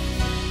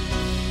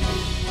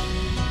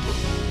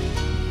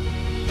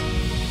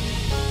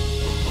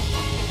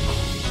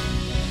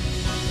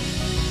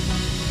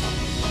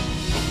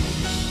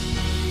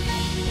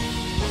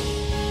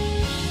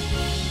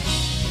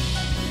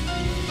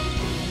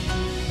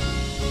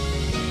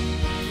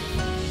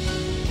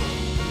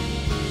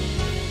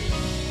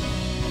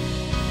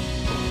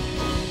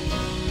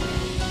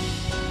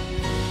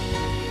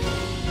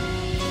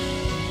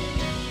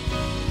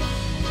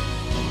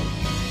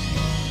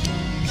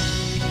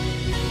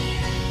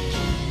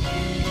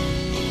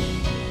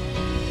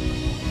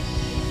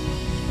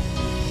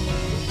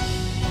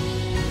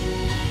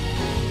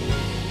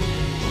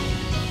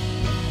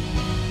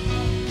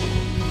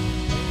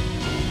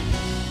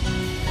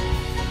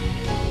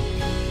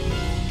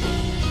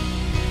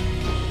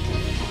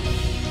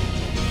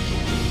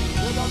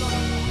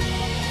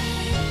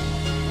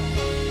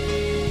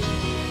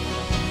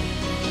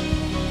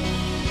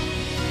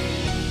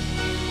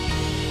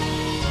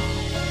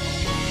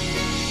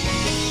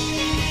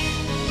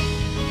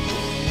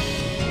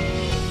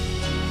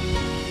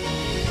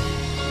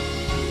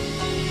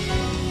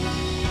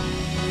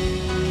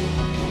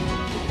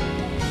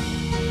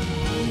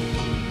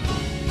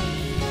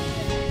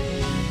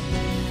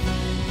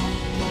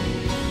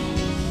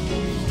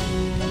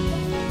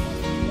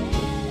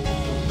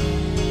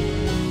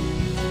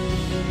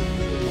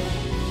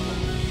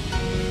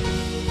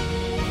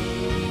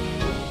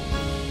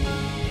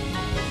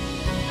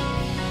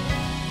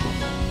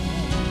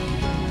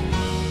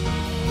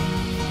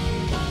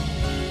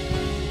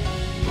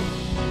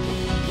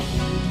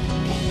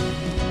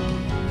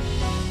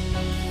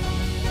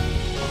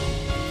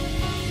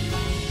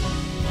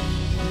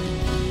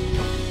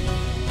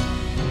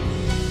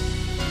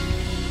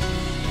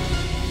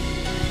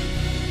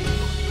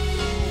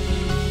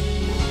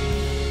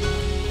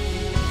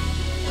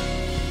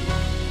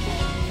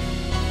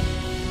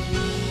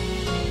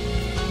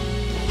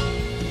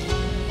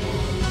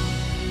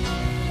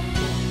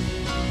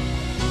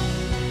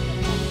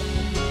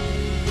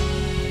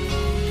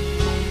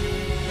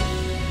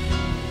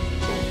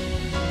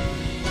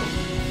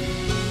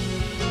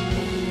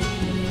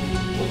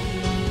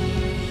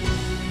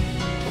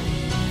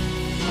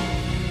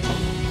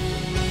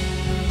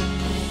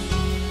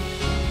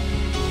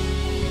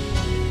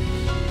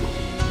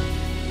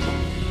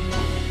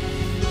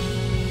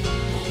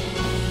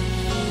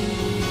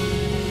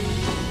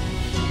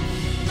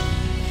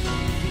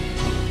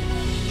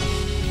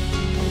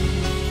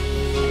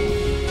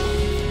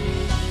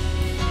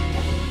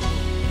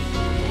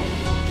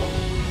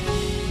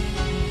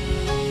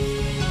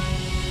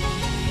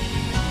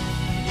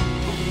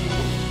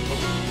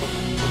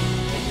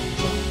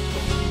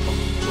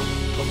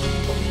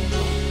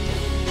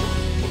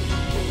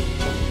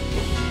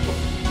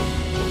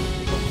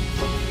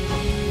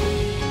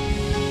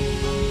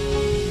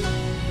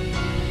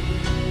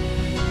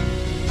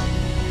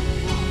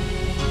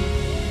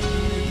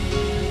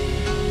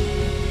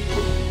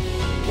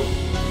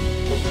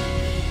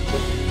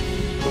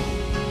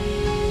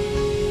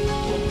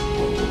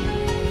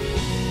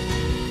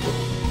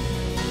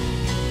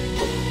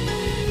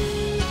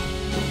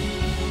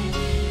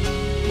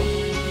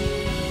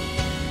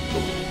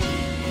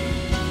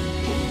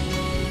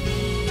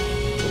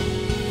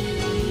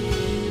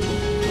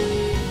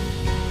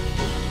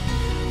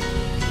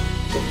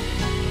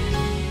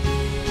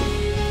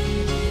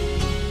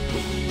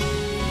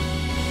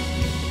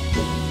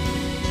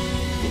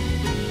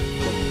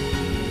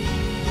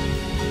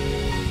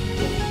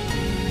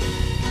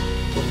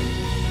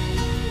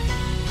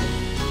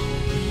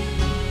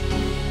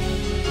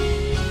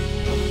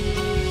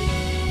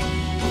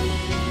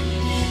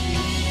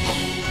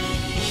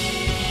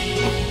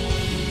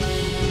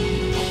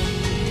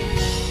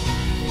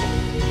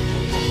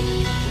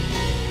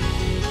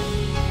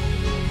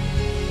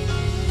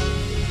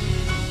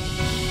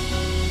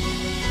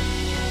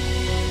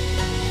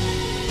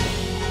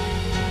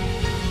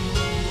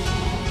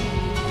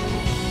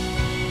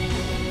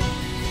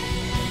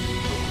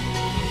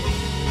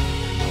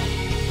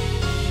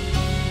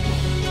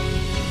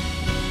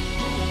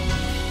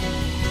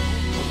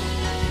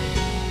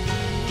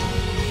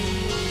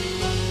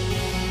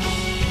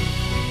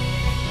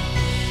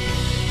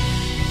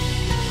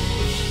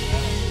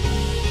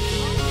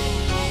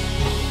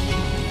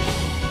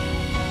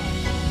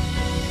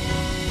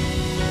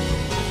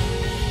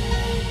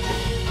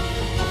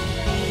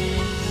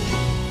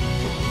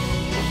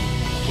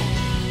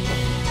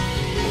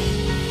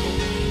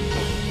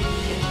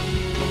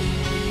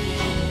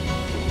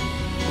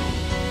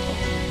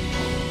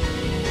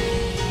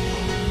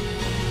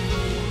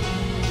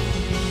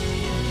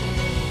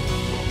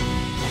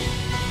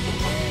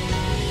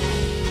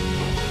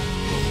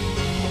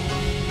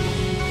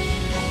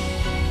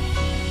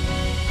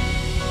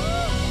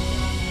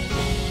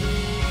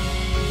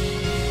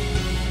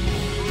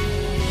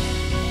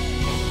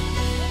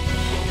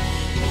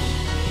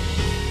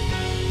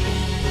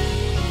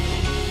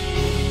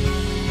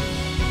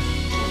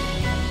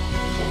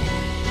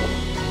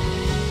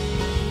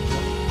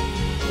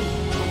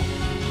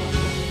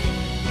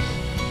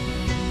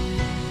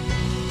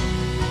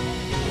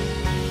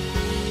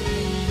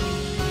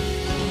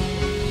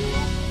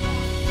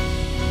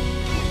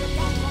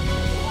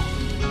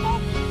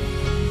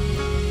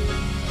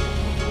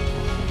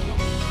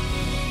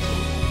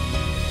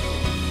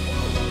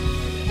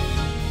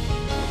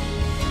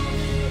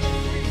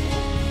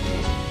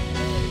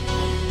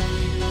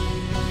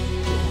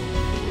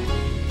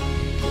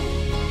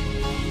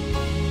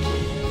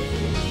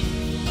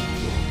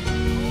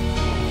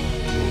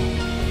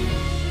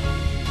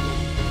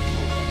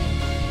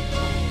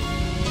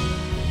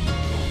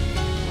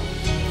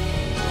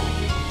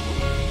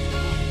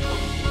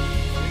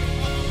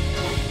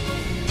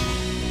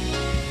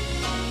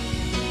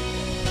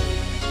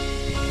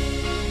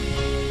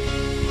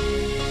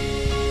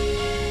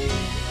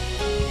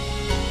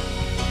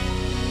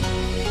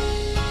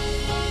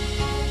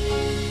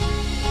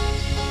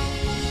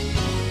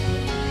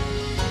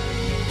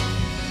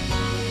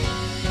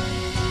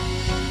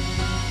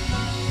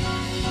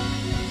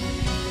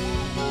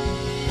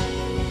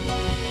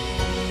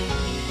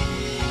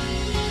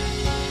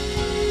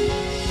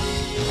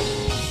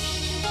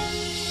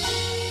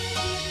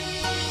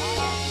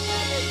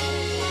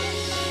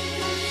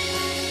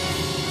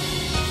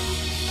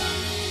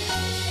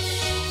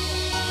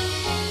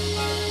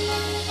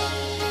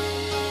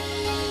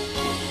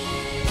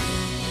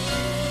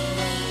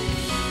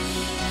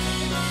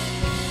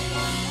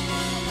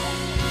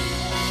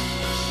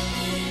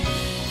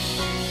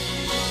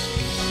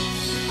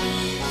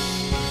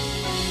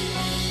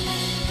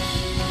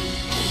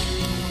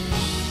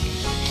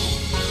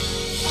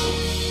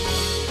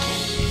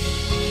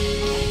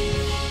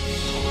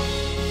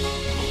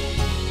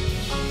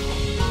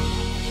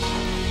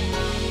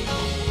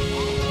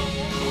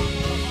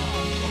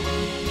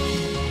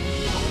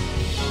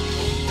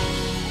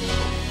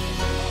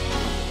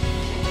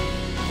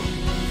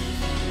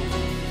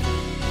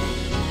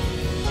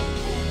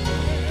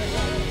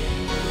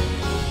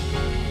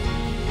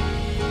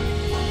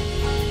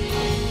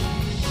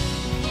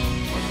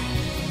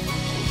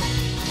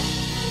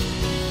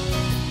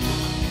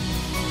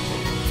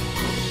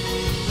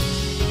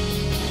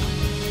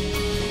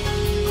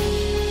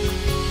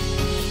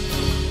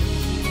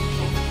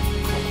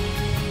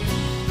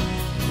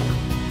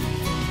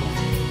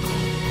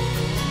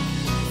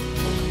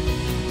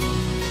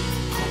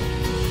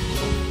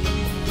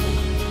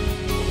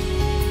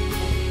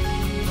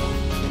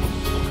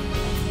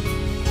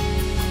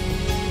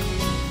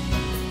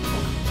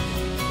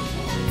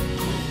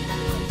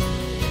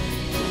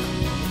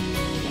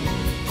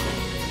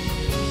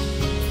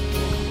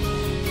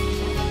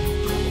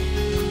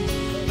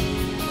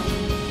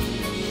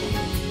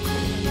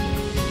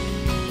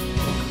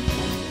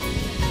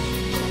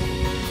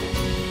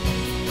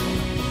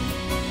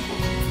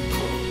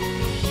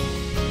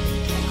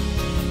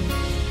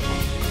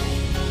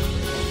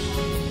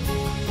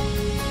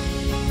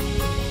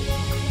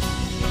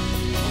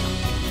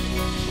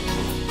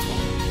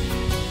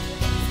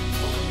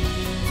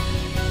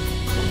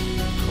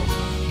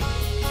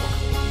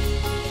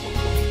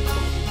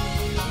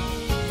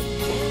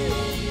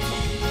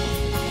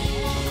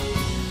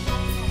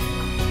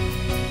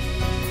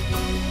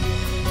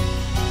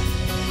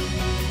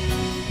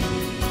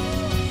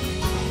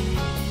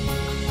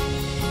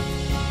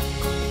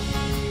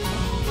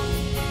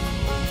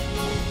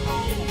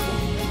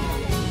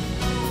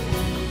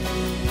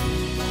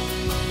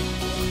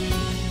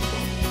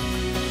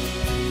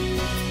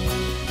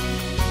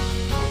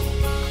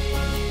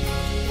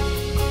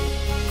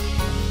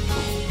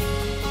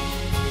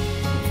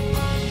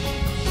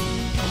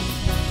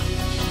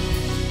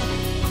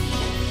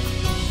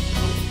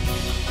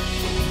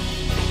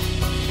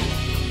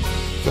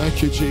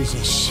 Thank you,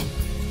 Jesus.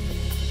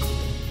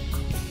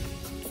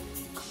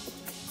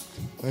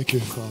 Thank you,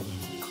 Father.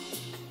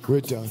 We're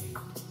done.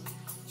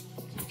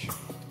 Thank you.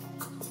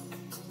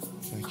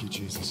 Thank you,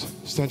 Jesus.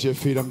 Stand to your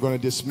feet. I'm going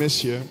to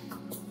dismiss you.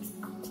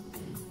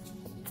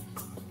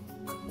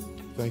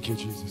 Thank you,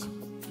 Jesus.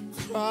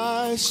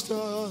 Christ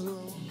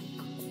alone,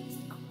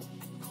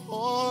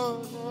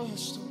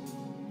 cornerstone,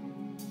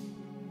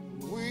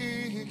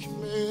 weak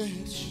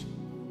midst,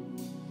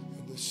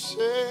 and the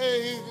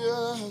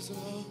Savior's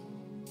love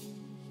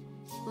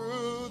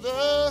through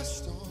the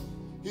storm.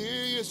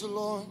 He is the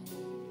Lord.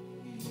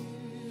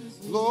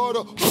 Lord,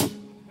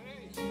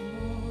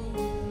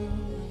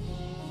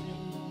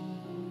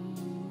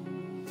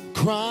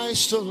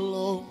 Christ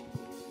alone.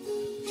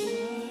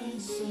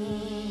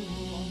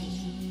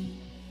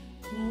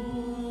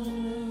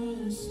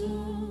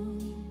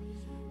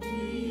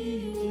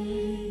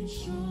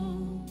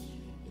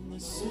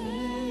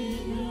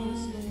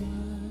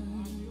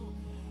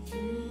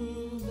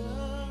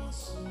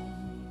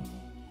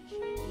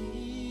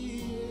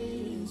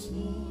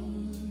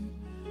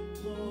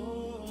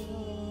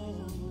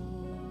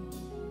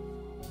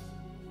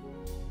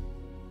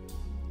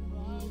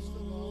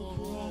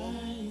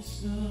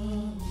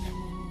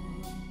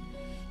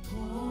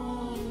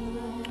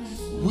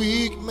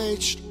 Weak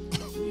made strong.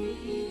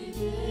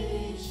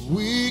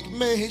 Weak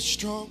made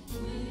strong.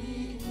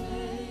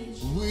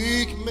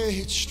 Weak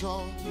made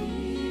strong.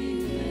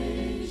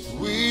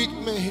 Weak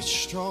made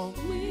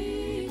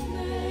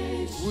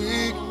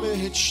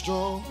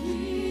strong.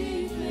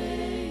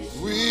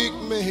 Weak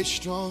made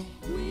strong.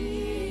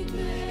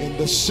 In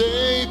the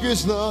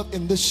Savior's love,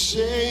 in the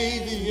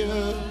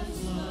Savior.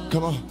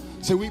 Come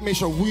on, say weak made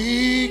strong.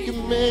 Weak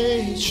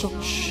made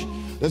strong. Shh.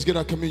 Let's get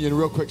our communion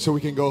real quick so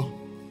we can go.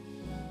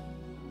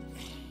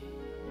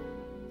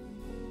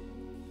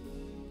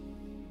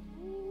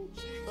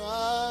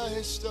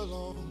 Christ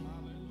alone,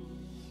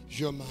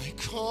 you're my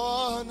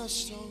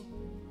cornerstone.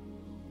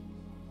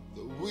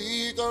 The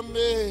weak are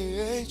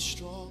made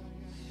strong,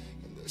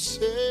 and the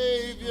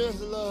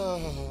Savior's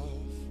love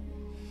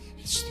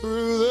is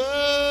through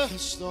the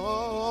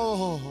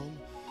storm.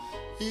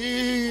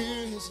 He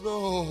is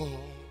Lord,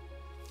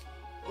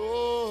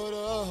 Lord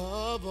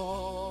of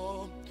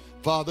all.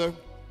 Father,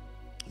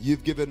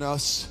 you've given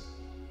us,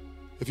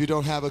 if you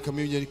don't have a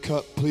communion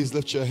cup, please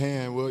lift your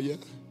hand, will you?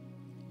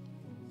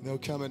 They'll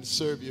come and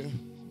serve you.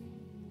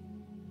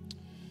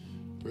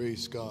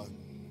 Praise God.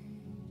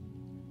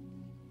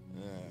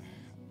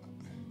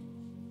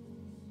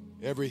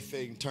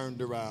 Everything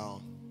turned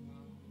around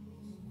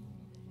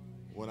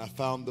when I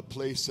found the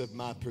place of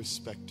my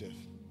perspective.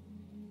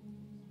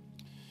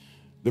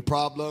 The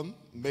problem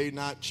may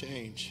not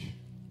change.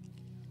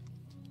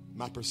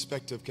 My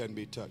perspective can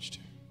be touched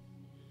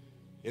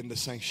in the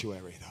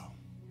sanctuary, though.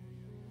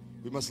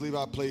 We must leave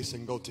our place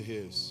and go to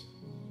His.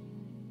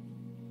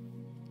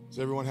 Does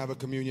everyone have a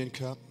communion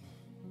cup?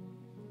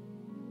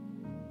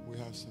 We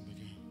have some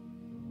again.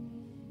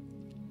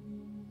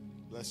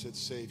 Blessed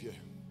Savior,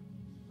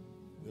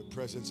 your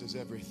presence is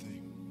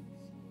everything.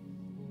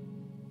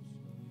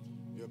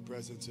 Your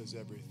presence is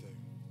everything.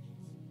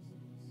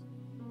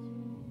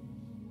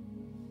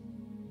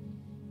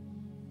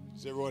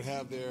 Does everyone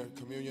have their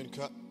communion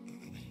cup?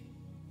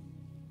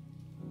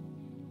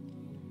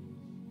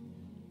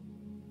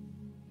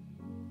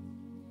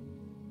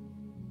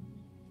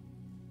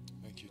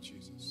 Thank you,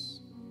 Jesus.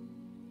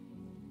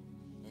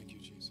 Thank you,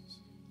 Jesus.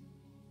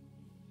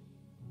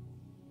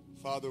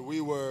 Father,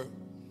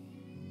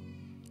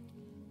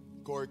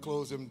 Corey,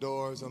 close them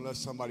doors unless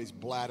somebody's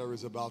bladder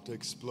is about to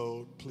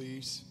explode,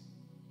 please.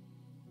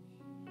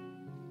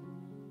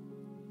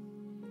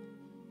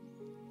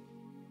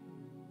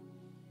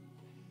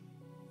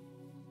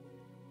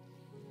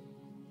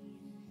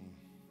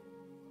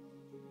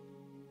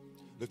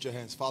 Lift your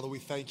hands. Father, we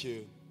thank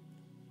you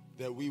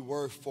that we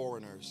were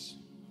foreigners.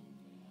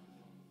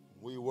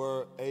 We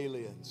were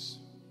aliens.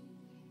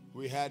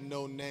 We had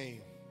no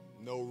name,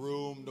 no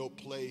room, no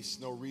place,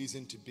 no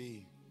reason to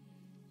be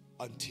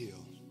until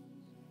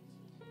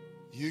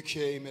you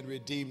came and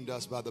redeemed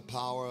us by the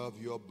power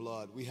of your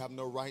blood. We have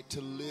no right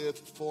to live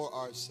for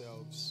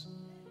ourselves,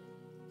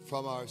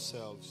 from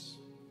ourselves,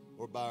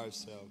 or by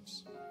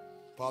ourselves.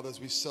 Father, as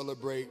we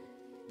celebrate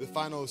the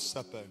final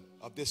supper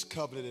of this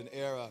covenant and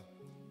era,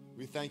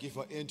 we thank you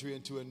for entering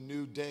into a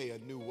new day, a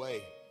new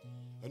way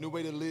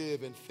to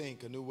live and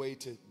think, a new way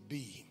to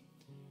be.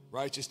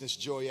 Righteousness,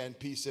 joy, and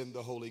peace in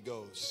the Holy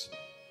Ghost.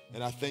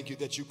 And I thank you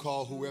that you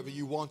call whoever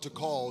you want to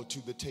call to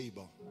the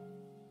table.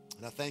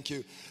 And I thank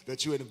you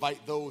that you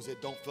invite those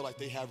that don't feel like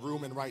they have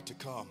room and right to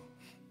come.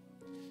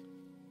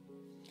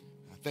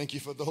 I thank you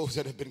for those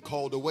that have been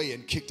called away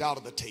and kicked out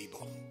of the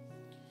table.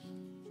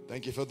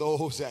 Thank you for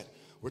those that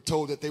were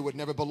told that they would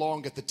never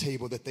belong at the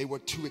table, that they were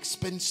too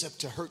expensive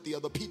to hurt the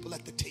other people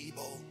at the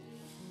table,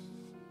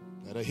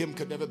 that a hymn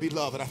could never be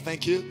loved. And I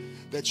thank you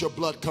that your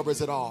blood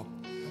covers it all.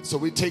 So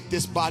we take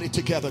this body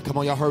together. Come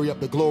on, y'all, hurry up.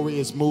 The glory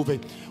is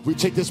moving. We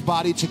take this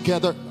body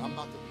together.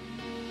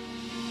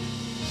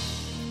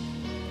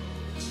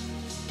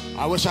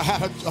 I wish I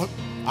had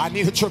I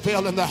need a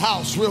travail in the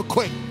house real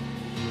quick.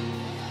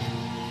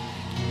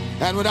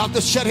 And without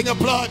the shedding of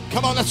blood,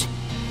 come on,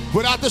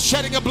 without the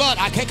shedding of blood,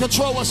 I can't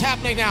control what's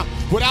happening now.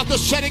 Without the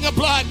shedding of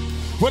blood,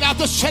 without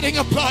the shedding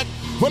of blood,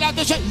 without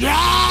the shedding,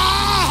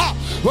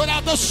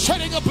 without the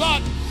shedding of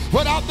blood,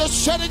 without the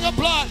shedding of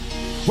blood,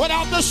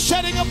 without the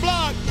shedding of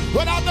blood,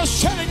 without the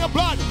shedding of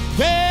blood,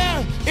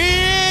 there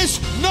is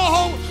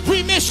no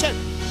remission.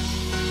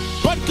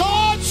 But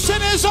God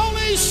sent his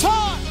only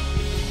Son,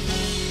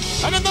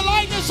 and in the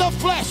likeness of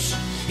flesh,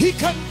 he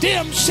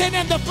condemned sin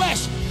in the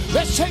flesh.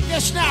 Let's take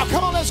this now.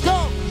 Come on, let's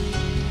go.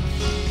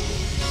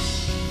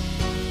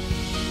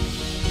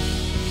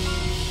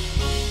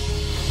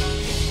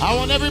 I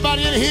want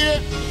everybody in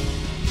here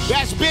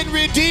that's been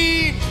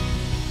redeemed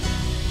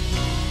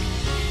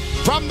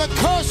from the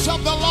curse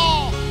of the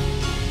law,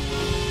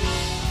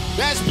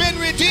 that's been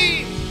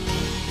redeemed.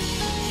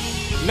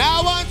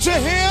 Now unto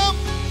him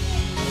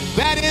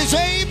that is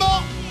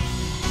able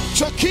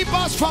to keep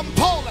us from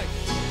falling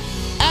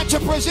and to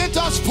present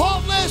us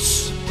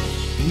faultless,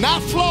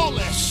 not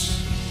flawless,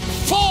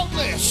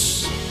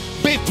 faultless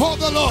before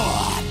the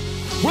Lord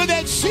with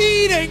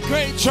exceeding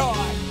great joy.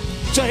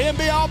 To him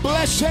be all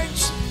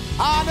blessings,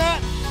 honor,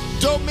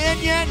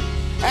 dominion,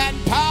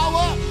 and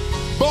power,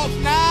 both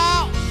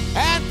now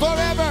and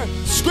forever.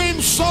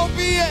 Scream, so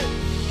be it.